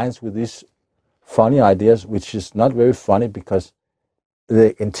these lines with these funny ideas, which is not very funny because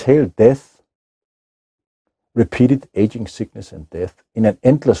they entail death, repeated aging, sickness, and death in an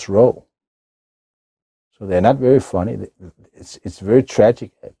endless row. So they're not very funny. It's very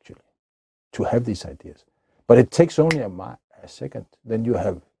tragic, actually, to have these ideas. But it takes only a second. Then you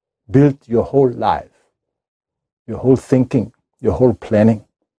have built your whole life, your whole thinking, your whole planning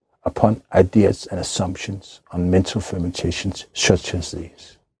upon ideas and assumptions on mental fermentations such as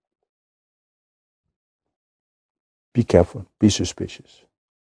these. Be careful, be suspicious.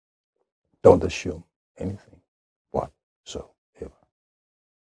 Don't assume anything whatsoever.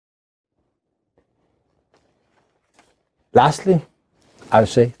 Lastly, I'll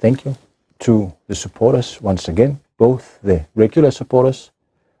say thank you to the supporters once again, both the regular supporters,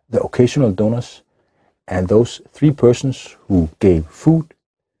 the occasional donors, and those 3 persons who gave food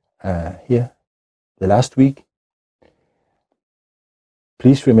here the last week.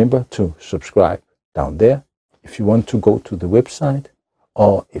 Please remember to subscribe down there. If you want to go to the website,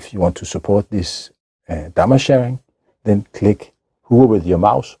 or if you want to support this Dhamma sharing, then click hover with your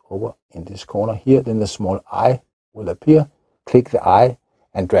mouse over in this corner here. Then the small I will appear. Click the I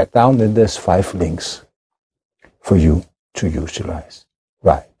and drag down. Then there's 5 links for you to utilize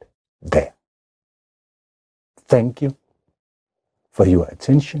right there. Thank you for your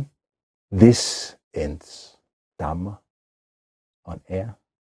attention. This ends Dhamma on Air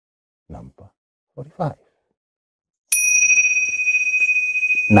number 45.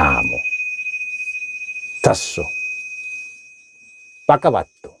 Namo Tasso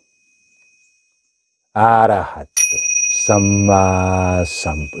Bhagavato Arahato Samma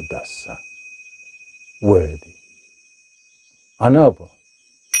Sambuddhassa. Worthy, honorable,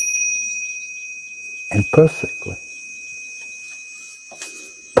 and perfectly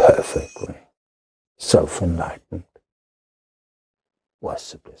self-enlightened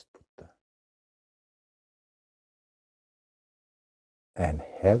was the blessed Buddha. And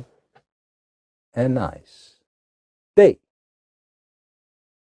have a nice day.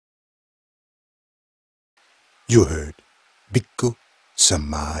 You heard Bhikkhu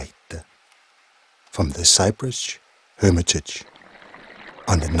Samahita from the Cypress Hermitage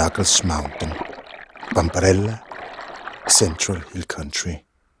on the Knuckles Mountain, Bambarella, Central Hill Country,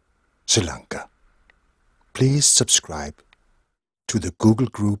 Sri Lanka. Please subscribe to the Google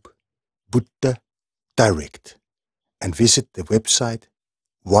group Buddha Direct and visit the website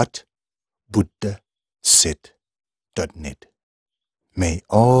whatbuddhasaid.net. May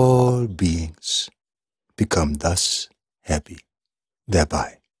all beings become thus happy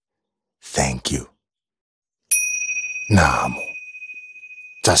thereby. Thank you. Namo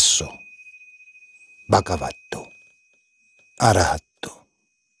Tasso Bhagavato Arahato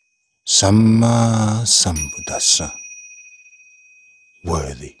Samma Sambuddhassa.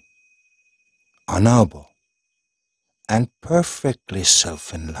 Worthy, honorable, and perfectly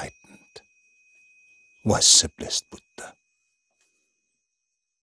self-enlightened was the blessed Buddha.